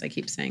do this. I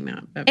keep saying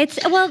that. But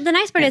the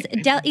nice part is,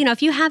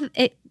 if you have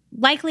it.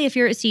 Likely, if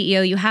you're a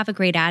CEO, you have a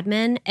great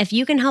admin. If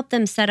you can help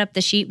them set up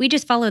the sheet, we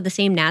just follow the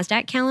same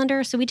NASDAQ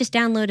calendar. So we just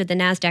downloaded the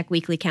NASDAQ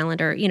weekly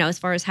calendar, as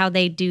far as how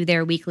they do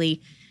their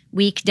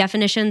week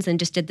definitions, and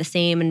just did the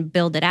same and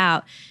build it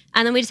out.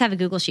 And then we just have a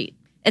Google sheet.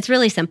 It's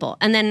really simple.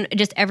 And then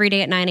just every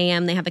day at 9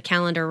 a.m., they have a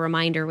calendar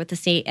reminder with a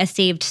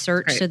saved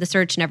search, so the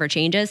search never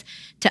changes,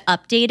 to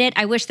update it.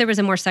 I wish there was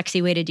a more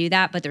sexy way to do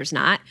that, but there's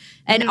not.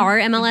 And our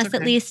MLS,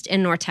 at least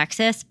in North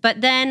Texas.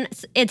 But then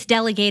it's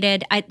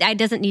delegated. It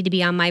doesn't need to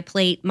be on my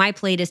plate. My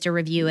plate is to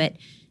review it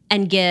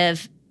and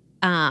give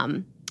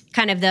kind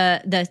of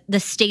the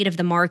state of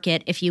the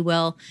market, if you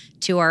will,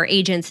 to our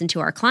agents and to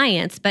our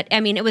clients. But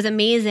I mean, it was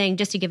amazing,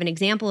 just to give an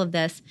example of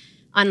this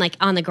on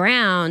the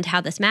ground,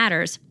 how this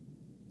matters.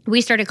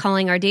 We started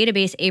calling our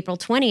database April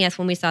 20th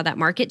when we saw that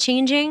market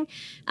changing,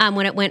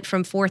 when it went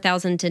from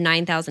 4,000 to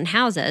 9,000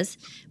 houses.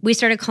 We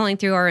started calling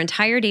through our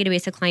entire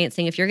database of clients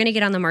saying, if you're going to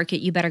get on the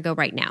market, you better go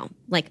right now.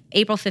 Like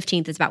April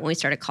 15th is about when we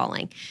started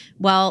calling.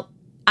 Well,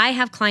 I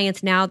have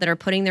clients now that are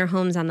putting their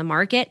homes on the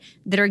market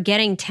that are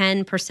getting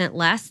 10%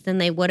 less than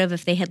they would have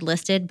if they had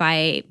listed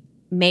by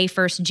May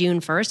 1st,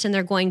 June 1st. And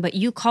they're going, but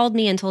you called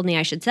me and told me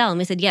I should sell. And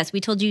we said, yes,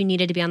 we told you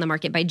needed to be on the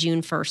market by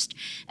June 1st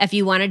if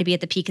you wanted to be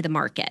at the peak of the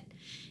market.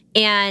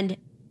 And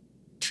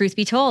truth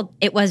be told,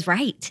 it was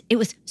right. It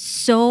was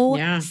so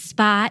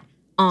spot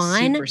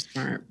on. Super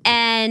smart.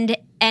 And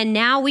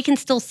now we can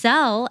still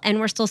sell,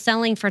 and we're still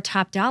selling for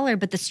top dollar,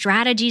 but the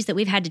strategies that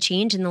we've had to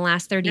change in the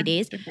last 30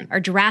 days are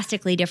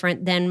drastically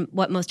different than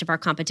what most of our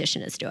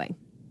competition is doing.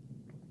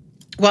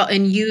 Well,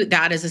 and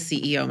that is a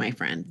CEO, my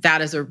friend.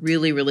 That is a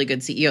really, really good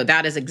CEO.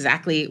 That is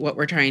exactly what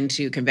we're trying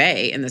to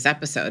convey in this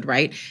episode,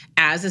 right?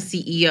 As a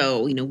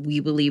CEO, we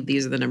believe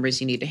these are the numbers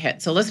you need to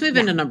hit. So let's move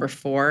into number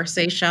 4,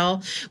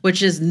 Seychelles,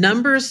 which is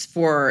numbers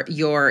for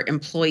your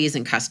employees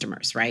and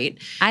customers, right?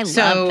 I love this.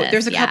 So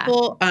there's a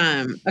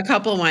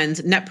couple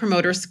ones. Net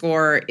Promoter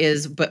Score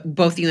is, but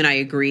both you and I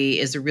agree,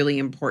 is a really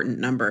important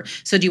number.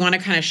 So do you want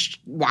to kind of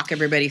walk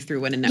everybody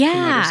through what a Net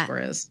Promoter Score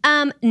is?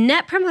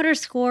 Net Promoter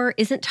Score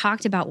isn't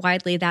talked about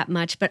widely that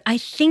much, but I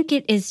think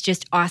it is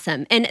just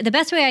awesome. And the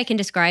best way I can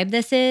describe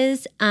this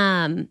is,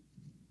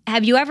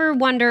 have you ever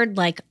wondered,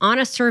 on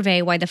a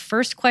survey, why the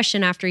first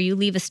question after you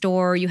leave a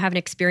store or you have an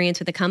experience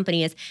with a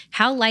company is,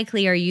 how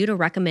likely are you to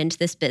recommend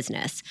this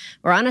business?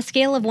 Or on a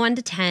scale of 1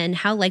 to 10,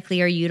 how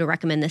likely are you to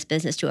recommend this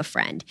business to a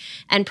friend?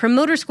 And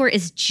Promoter Score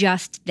is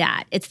just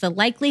that. It's the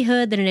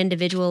likelihood that an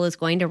individual is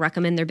going to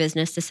recommend their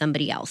business to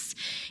somebody else.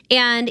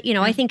 And,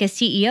 I think as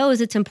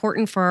CEOs, it's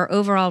important for our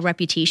overall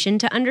reputation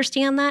to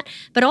understand that,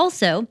 but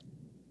also,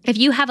 if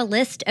you have a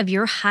list of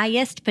your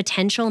highest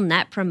potential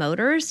net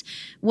promoters,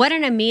 what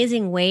an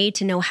amazing way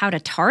to know how to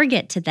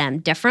target to them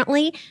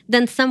differently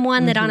than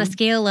someone that on a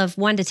scale of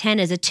 1 to 10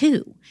 is a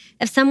 2.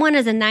 If someone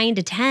is a 9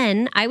 to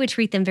 10, I would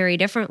treat them very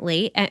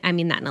differently. I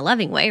mean that in a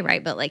loving way,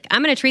 right? But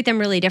I'm going to treat them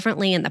really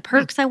differently in the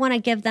perks I want to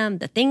give them,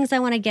 the things I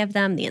want to give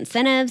them, the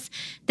incentives,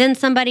 than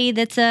somebody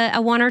that's a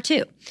 1 or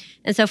 2.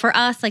 And so for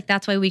us,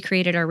 that's why we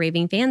created our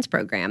Raving Fans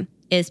program,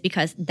 is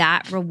because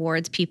that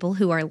rewards people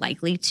who are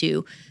likely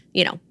to,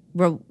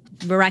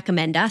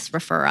 recommend us,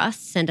 refer us,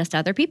 send us to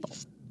other people.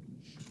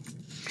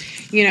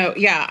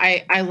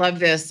 Yeah, I love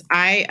this.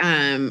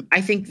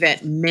 I think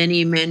that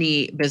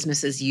many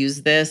businesses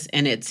use this,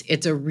 and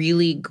it's a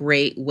really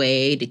great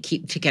way to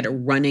get a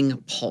running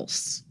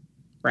pulse,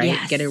 right?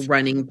 Yes. Get a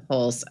running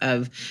pulse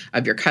of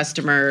your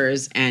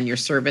customers and your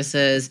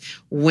services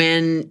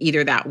when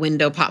either that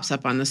window pops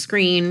up on the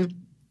screen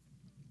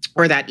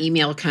or that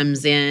email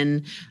comes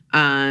in.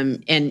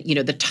 And,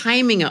 the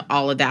timing of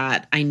all of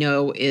that, I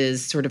know,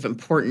 is sort of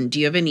important. Do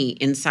you have any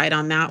insight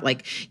on that?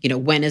 Like,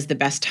 when is the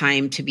best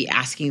time to be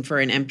asking for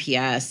an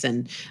NPS,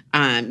 and,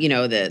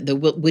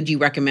 would you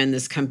recommend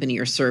this company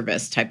or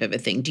service type of a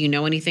thing? Do you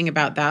know anything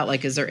about that?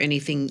 Like, is there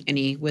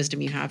any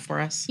wisdom you have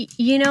for us?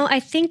 I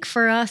think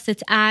for us,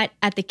 it's at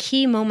the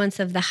key moments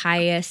of the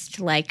highest,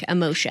 like,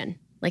 emotion.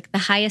 Like the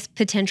highest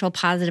potential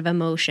positive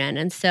emotion.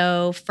 And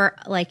so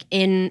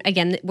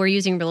again, we're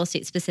using real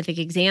estate specific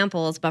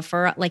examples, but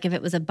for like, if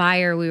it was a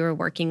buyer we were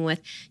working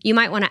with, you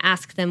might want to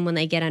ask them when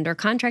they get under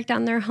contract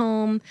on their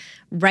home,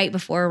 right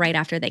before or right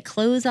after they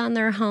close on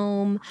their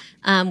home,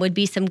 would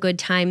be some good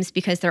times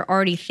because they're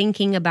already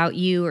thinking about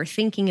you or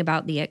thinking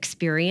about the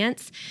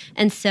experience.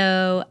 And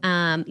so,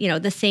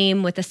 the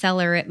same with the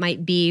seller, it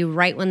might be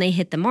right when they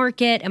hit the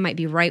market, it might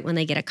be right when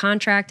they get a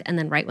contract, and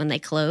then right when they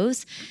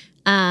close.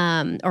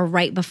 Or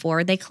right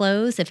before they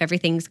close if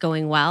everything's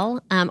going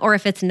well. Or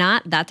if it's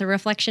not, that's a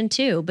reflection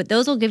too. But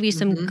those will give you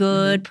some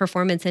good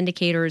performance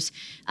indicators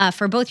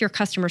for both your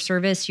customer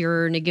service,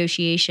 your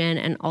negotiation,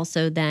 and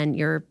also then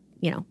your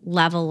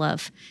level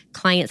of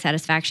client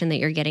satisfaction that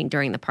you're getting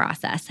during the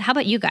process. How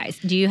about you guys?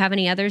 Do you have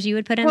any others you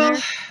would put in there?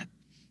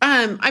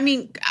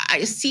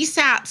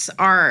 CSATs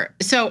are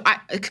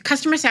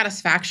customer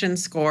satisfaction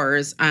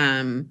scores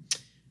are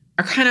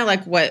kind of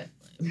like what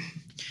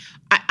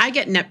I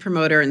get Net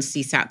Promoter and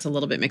CSATs a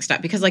little bit mixed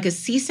up, because like a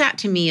CSAT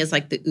to me is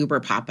like the Uber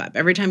pop-up.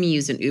 Every time you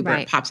use an Uber,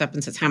 It pops up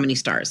and says how many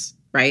stars,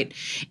 right?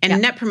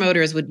 And Net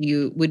Promoter is would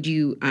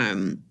you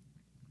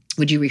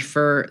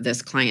refer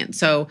this client?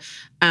 So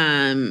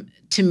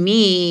to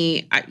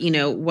me,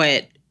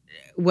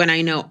 when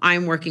I know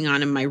I'm working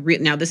on in my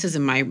now this is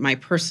in my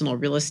personal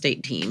real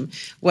estate team,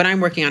 what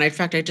I'm working on, in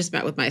fact, I just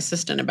met with my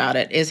assistant about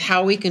it, is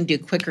how we can do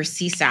quicker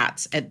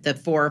CSATs at the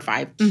 4 or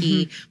 5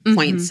 key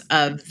points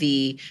of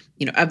the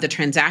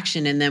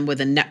transaction, and then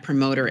with a Net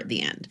Promoter at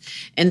the end.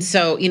 And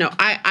so,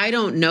 I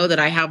don't know that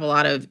I have a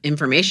lot of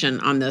information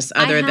on this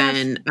other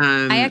than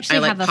I actually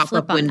like have a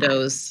flip on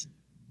windows.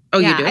 That. Oh,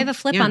 you do? I have a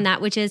flip on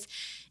that, which is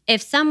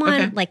if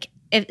someone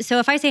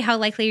if I say how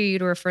likely are you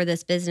to refer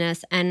this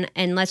business,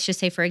 and let's just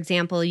say, for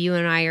example, you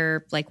and I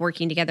are like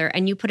working together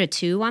and you put a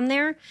 2 on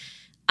there,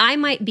 I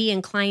might be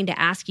inclined to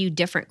ask you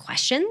different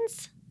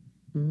questions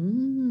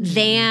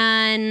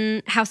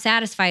than how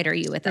satisfied are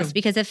you with us?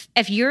 Because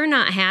if you're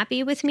not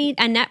happy with me,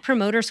 a Net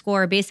Promoter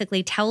Score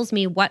basically tells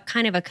me what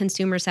kind of a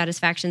consumer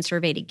satisfaction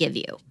survey to give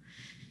you.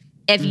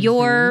 If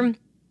you're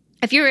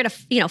at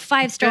a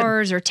 5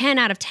 stars or 10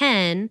 out of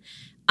 10,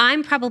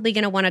 I'm probably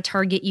going to want to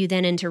target you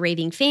then into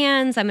raving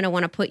fans. I'm going to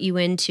want to put you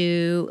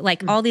into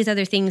like all these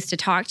other things to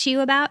talk to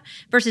you about,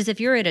 versus if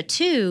you're at a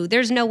 2,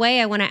 there's no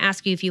way I want to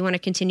ask you if you want to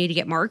continue to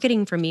get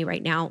marketing from me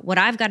right now. What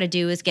I've got to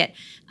do is get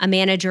a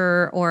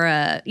manager or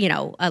a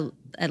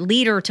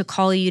leader to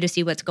call you to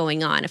see what's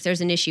going on. If there's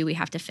an issue we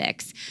have to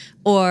fix,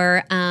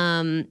 or,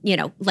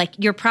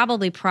 you're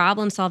probably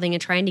problem solving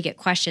and trying to get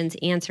questions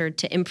answered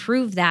to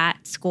improve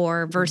that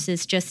score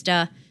versus just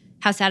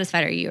how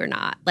satisfied are you or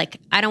not? Like,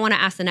 I don't want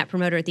to ask the Net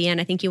Promoter at the end.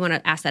 I think you want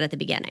to ask that at the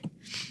beginning.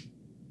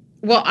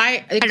 Well,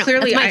 I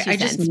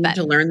just need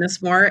to learn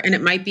this more, and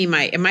it might be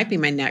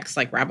my next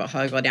like rabbit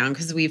hole I go down,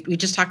 because we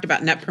just talked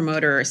about Net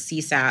Promoter,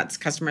 CSATs,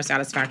 customer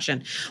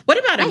satisfaction. What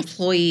about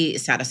employee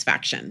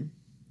satisfaction?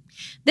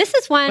 This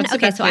is one.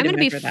 Okay, so I'm going to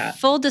be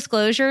full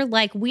disclosure.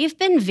 Like, we've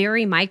been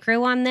very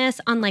micro on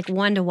this, on like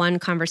one-to-one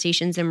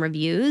conversations and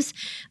reviews.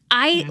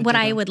 What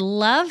I would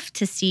love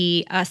to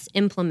see us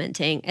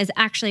implementing is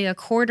actually a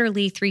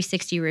quarterly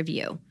 360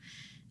 review.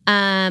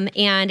 And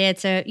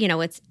it's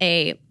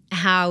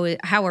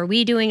how are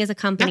we doing as a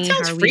company?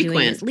 How are we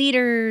doing as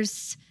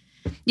leaders?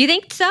 You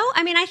think so?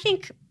 I mean, I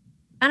don't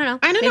know.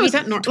 I don't know. Is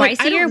that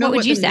twice a year? What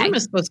would you say? Norm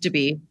is supposed to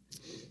be.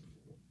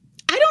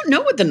 I don't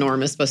know what the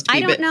norm is supposed to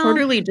be, but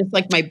quarterly, just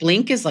like my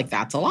blink is like,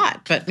 that's a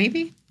lot, but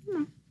maybe.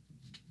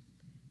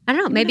 I don't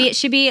know. Maybe it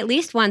should be at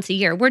least once a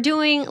year.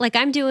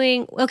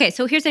 Okay,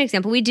 so here's an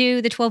example. We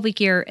do the 12-week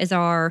year is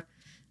our,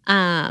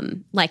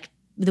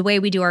 the way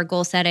we do our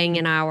goal setting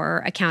and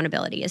our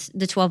accountability is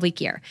the 12-week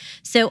year.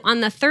 So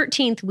on the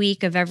 13th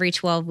week of every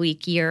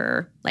 12-week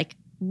year, like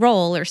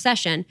role or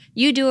session,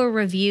 you do a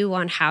review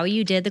on how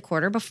you did the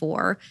quarter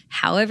before,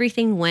 how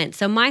everything went.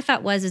 So my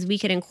thought is we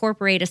could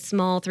incorporate a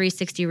small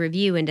 360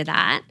 review into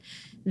that.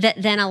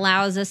 that then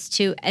allows us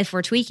to, if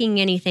we're tweaking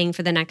anything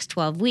for the next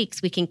 12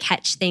 weeks, we can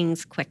catch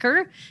things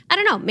quicker. I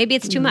don't know. Maybe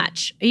it's too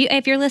much.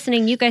 If you're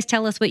listening, you guys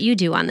tell us what you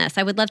do on this.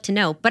 I would love to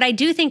know. But I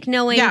do think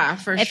knowing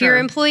if your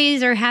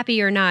employees are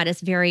happy or not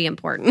is very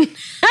important.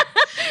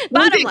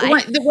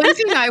 The one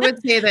thing I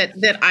would say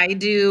that I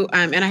do,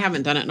 and I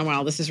haven't done it in a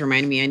while, this is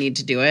reminding me I need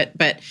to do it,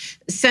 but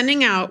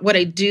sending out what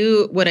I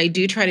do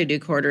try to do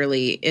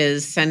quarterly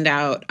is send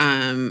out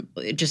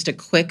just a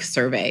quick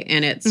survey.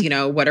 And it's,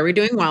 what are we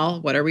doing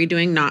well? What are we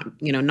doing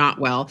not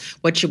well?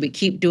 What should we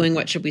keep doing?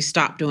 What should we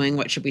stop doing?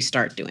 What should we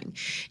start doing?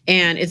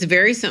 And it's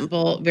very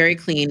simple, very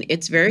clean.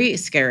 It's very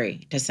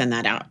scary to send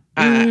that out.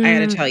 I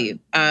got to tell you,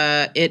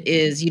 it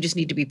is, you just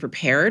need to be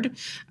prepared.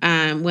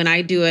 When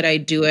I do it, I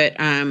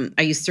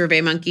use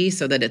SurveyMonkey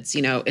so that it's,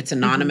 it's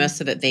anonymous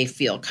so that they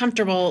feel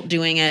comfortable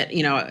doing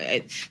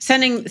it.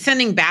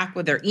 Sending back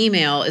with their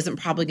email isn't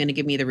probably going to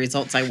give me the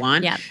results I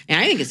want. Yep.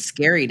 And I think it's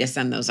scary to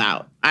send those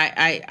out.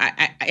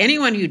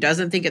 Anyone who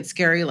doesn't think it's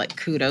scary, like,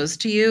 kudos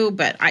to you.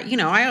 But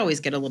I always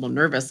get a little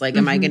nervous. Like,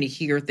 am I going to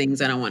hear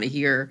things I don't want to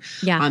hear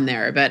on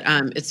there? But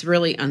it's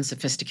really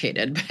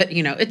unsophisticated. But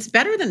it's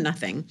better than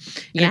nothing.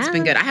 And it's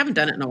been good. I haven't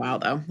done it in a while,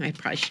 though. I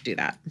probably should do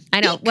that.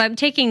 I know. Well, I'm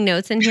taking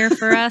notes in here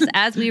for us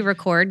as we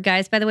record,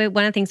 guys. By the way,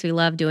 one of the things we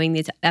love doing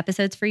these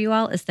episodes for you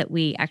all is that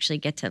we actually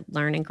get to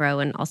learn and grow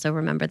and also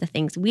remember the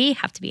things we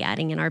have to be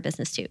adding in our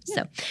business too.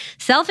 So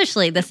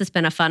selfishly, this has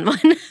been a fun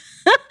one.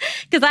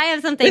 Because I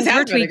have some things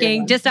we're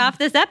tweaking just off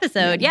this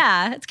episode.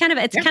 Yeah, it's kind of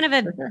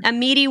a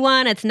meaty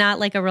one. It's not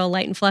like a real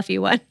light and fluffy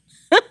one,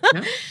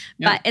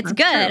 but it's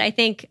good. True. I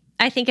think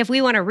if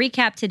we want to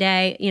recap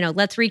today,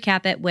 let's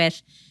recap it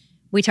with,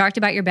 we talked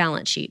about your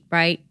balance sheet,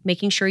 right?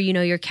 Making sure you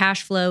know your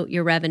cash flow,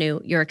 your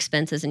revenue, your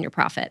expenses, and your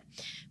profit.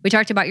 We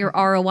talked about your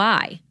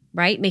ROI,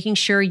 right? Making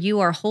sure you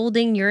are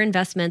holding your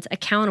investments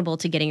accountable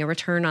to getting a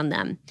return on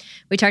them.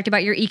 We talked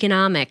about your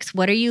economics.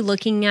 What are you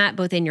looking at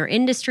both in your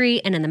industry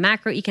and in the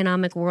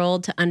macroeconomic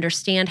world to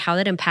understand how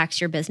that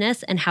impacts your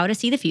business and how to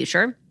see the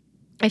future?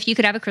 If you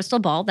could have a crystal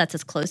ball, that's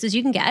as close as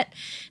you can get.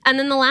 And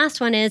then the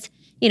last one is,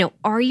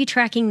 are you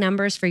tracking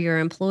numbers for your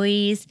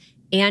employees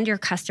and your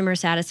customer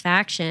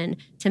satisfaction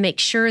to make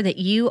sure that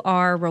you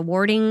are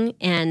rewarding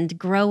and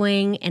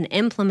growing and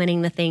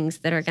implementing the things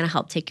that are going to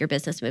help take your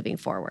business moving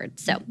forward?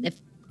 So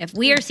if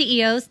we are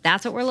CEOs,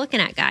 that's what we're looking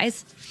at,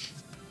 guys.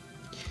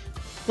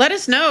 Let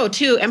us know,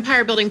 too.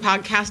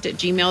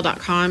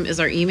 empirebuildingpodcast@gmail.com is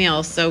our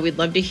email. So we'd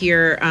love to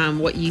hear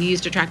what you use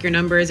to track your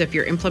numbers, if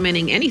you're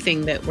implementing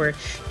anything that we're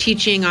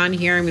teaching on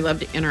here. And we love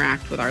to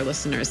interact with our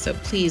listeners. So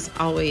please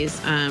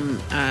always,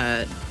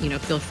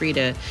 feel free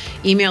to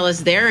email us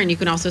there. And you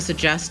can also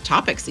suggest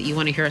topics that you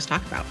want to hear us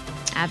talk about.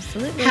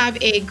 Absolutely. Have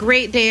a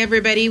great day,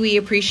 everybody. We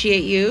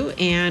appreciate you.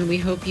 And we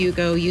hope you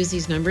go use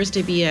these numbers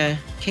to be a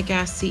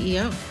kick-ass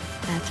CEO.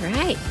 That's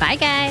right. Bye,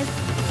 guys.